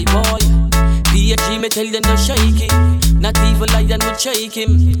them yai boy. PHG me tell them no shake it. Not even lion would shake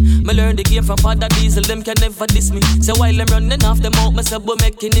him. Me learn the game from Father Diesel, them can never diss me. So while I'm running off them out, myself we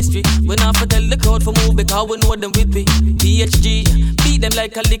making history. We not for tell the crowd for move because we know them with me. PHG, beat them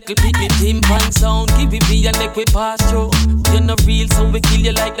like a little picnic. Timpan sound, keep it be and make we pass through. You're not real, so we kill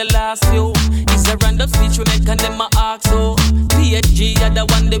you like the last few. It's a random speech we make and them a ask so. PHG are the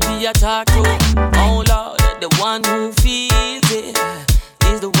one that we attack to. Oh Lord, the one who feels it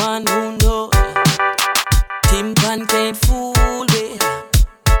is the one who knows. Timpan can't fool me.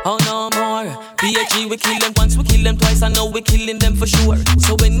 Oh no more. PHG we kill them once, we kill them twice. I know we killing them for sure.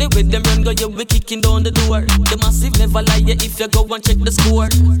 So when they with them run, go yeah, we kicking down the door. The massive never lie, yeah, if you go and check the score.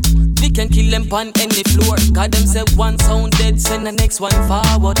 We can kill them on any floor. Cause them say one sound dead, send the next one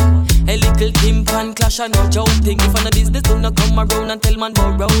forward. A little timpan clash and no joking. If I know this do not come around and tell man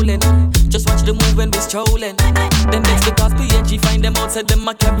about rolling. Just watch the move when we strolling. Then next because PHG find them out, said them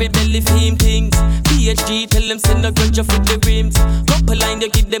a carry belly theme things. PHG tell them send a grudge with the rims. Couple line you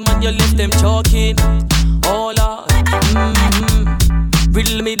give them and you left them choking. Oh Lord,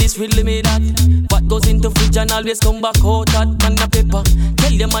 riddle me this, riddle me that. What goes into fridge and always come back out hot. Man a pepper,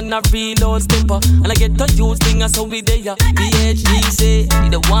 tell your man a real old stepper. And I get to use things so we there. PHG say, he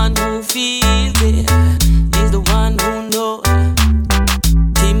the one who feels it. He's the one who knows.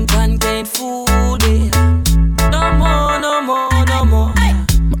 Timpan can't fool it. No more, no more, no more.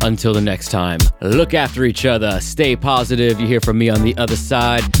 Until the next time, look after each other, stay positive. You hear from me on the other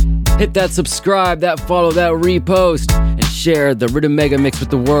side. Hit that subscribe, that follow, that repost, and share the Rhythm Mega Mix with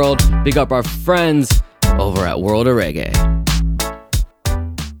the world. Big up our friends over at World of Reggae.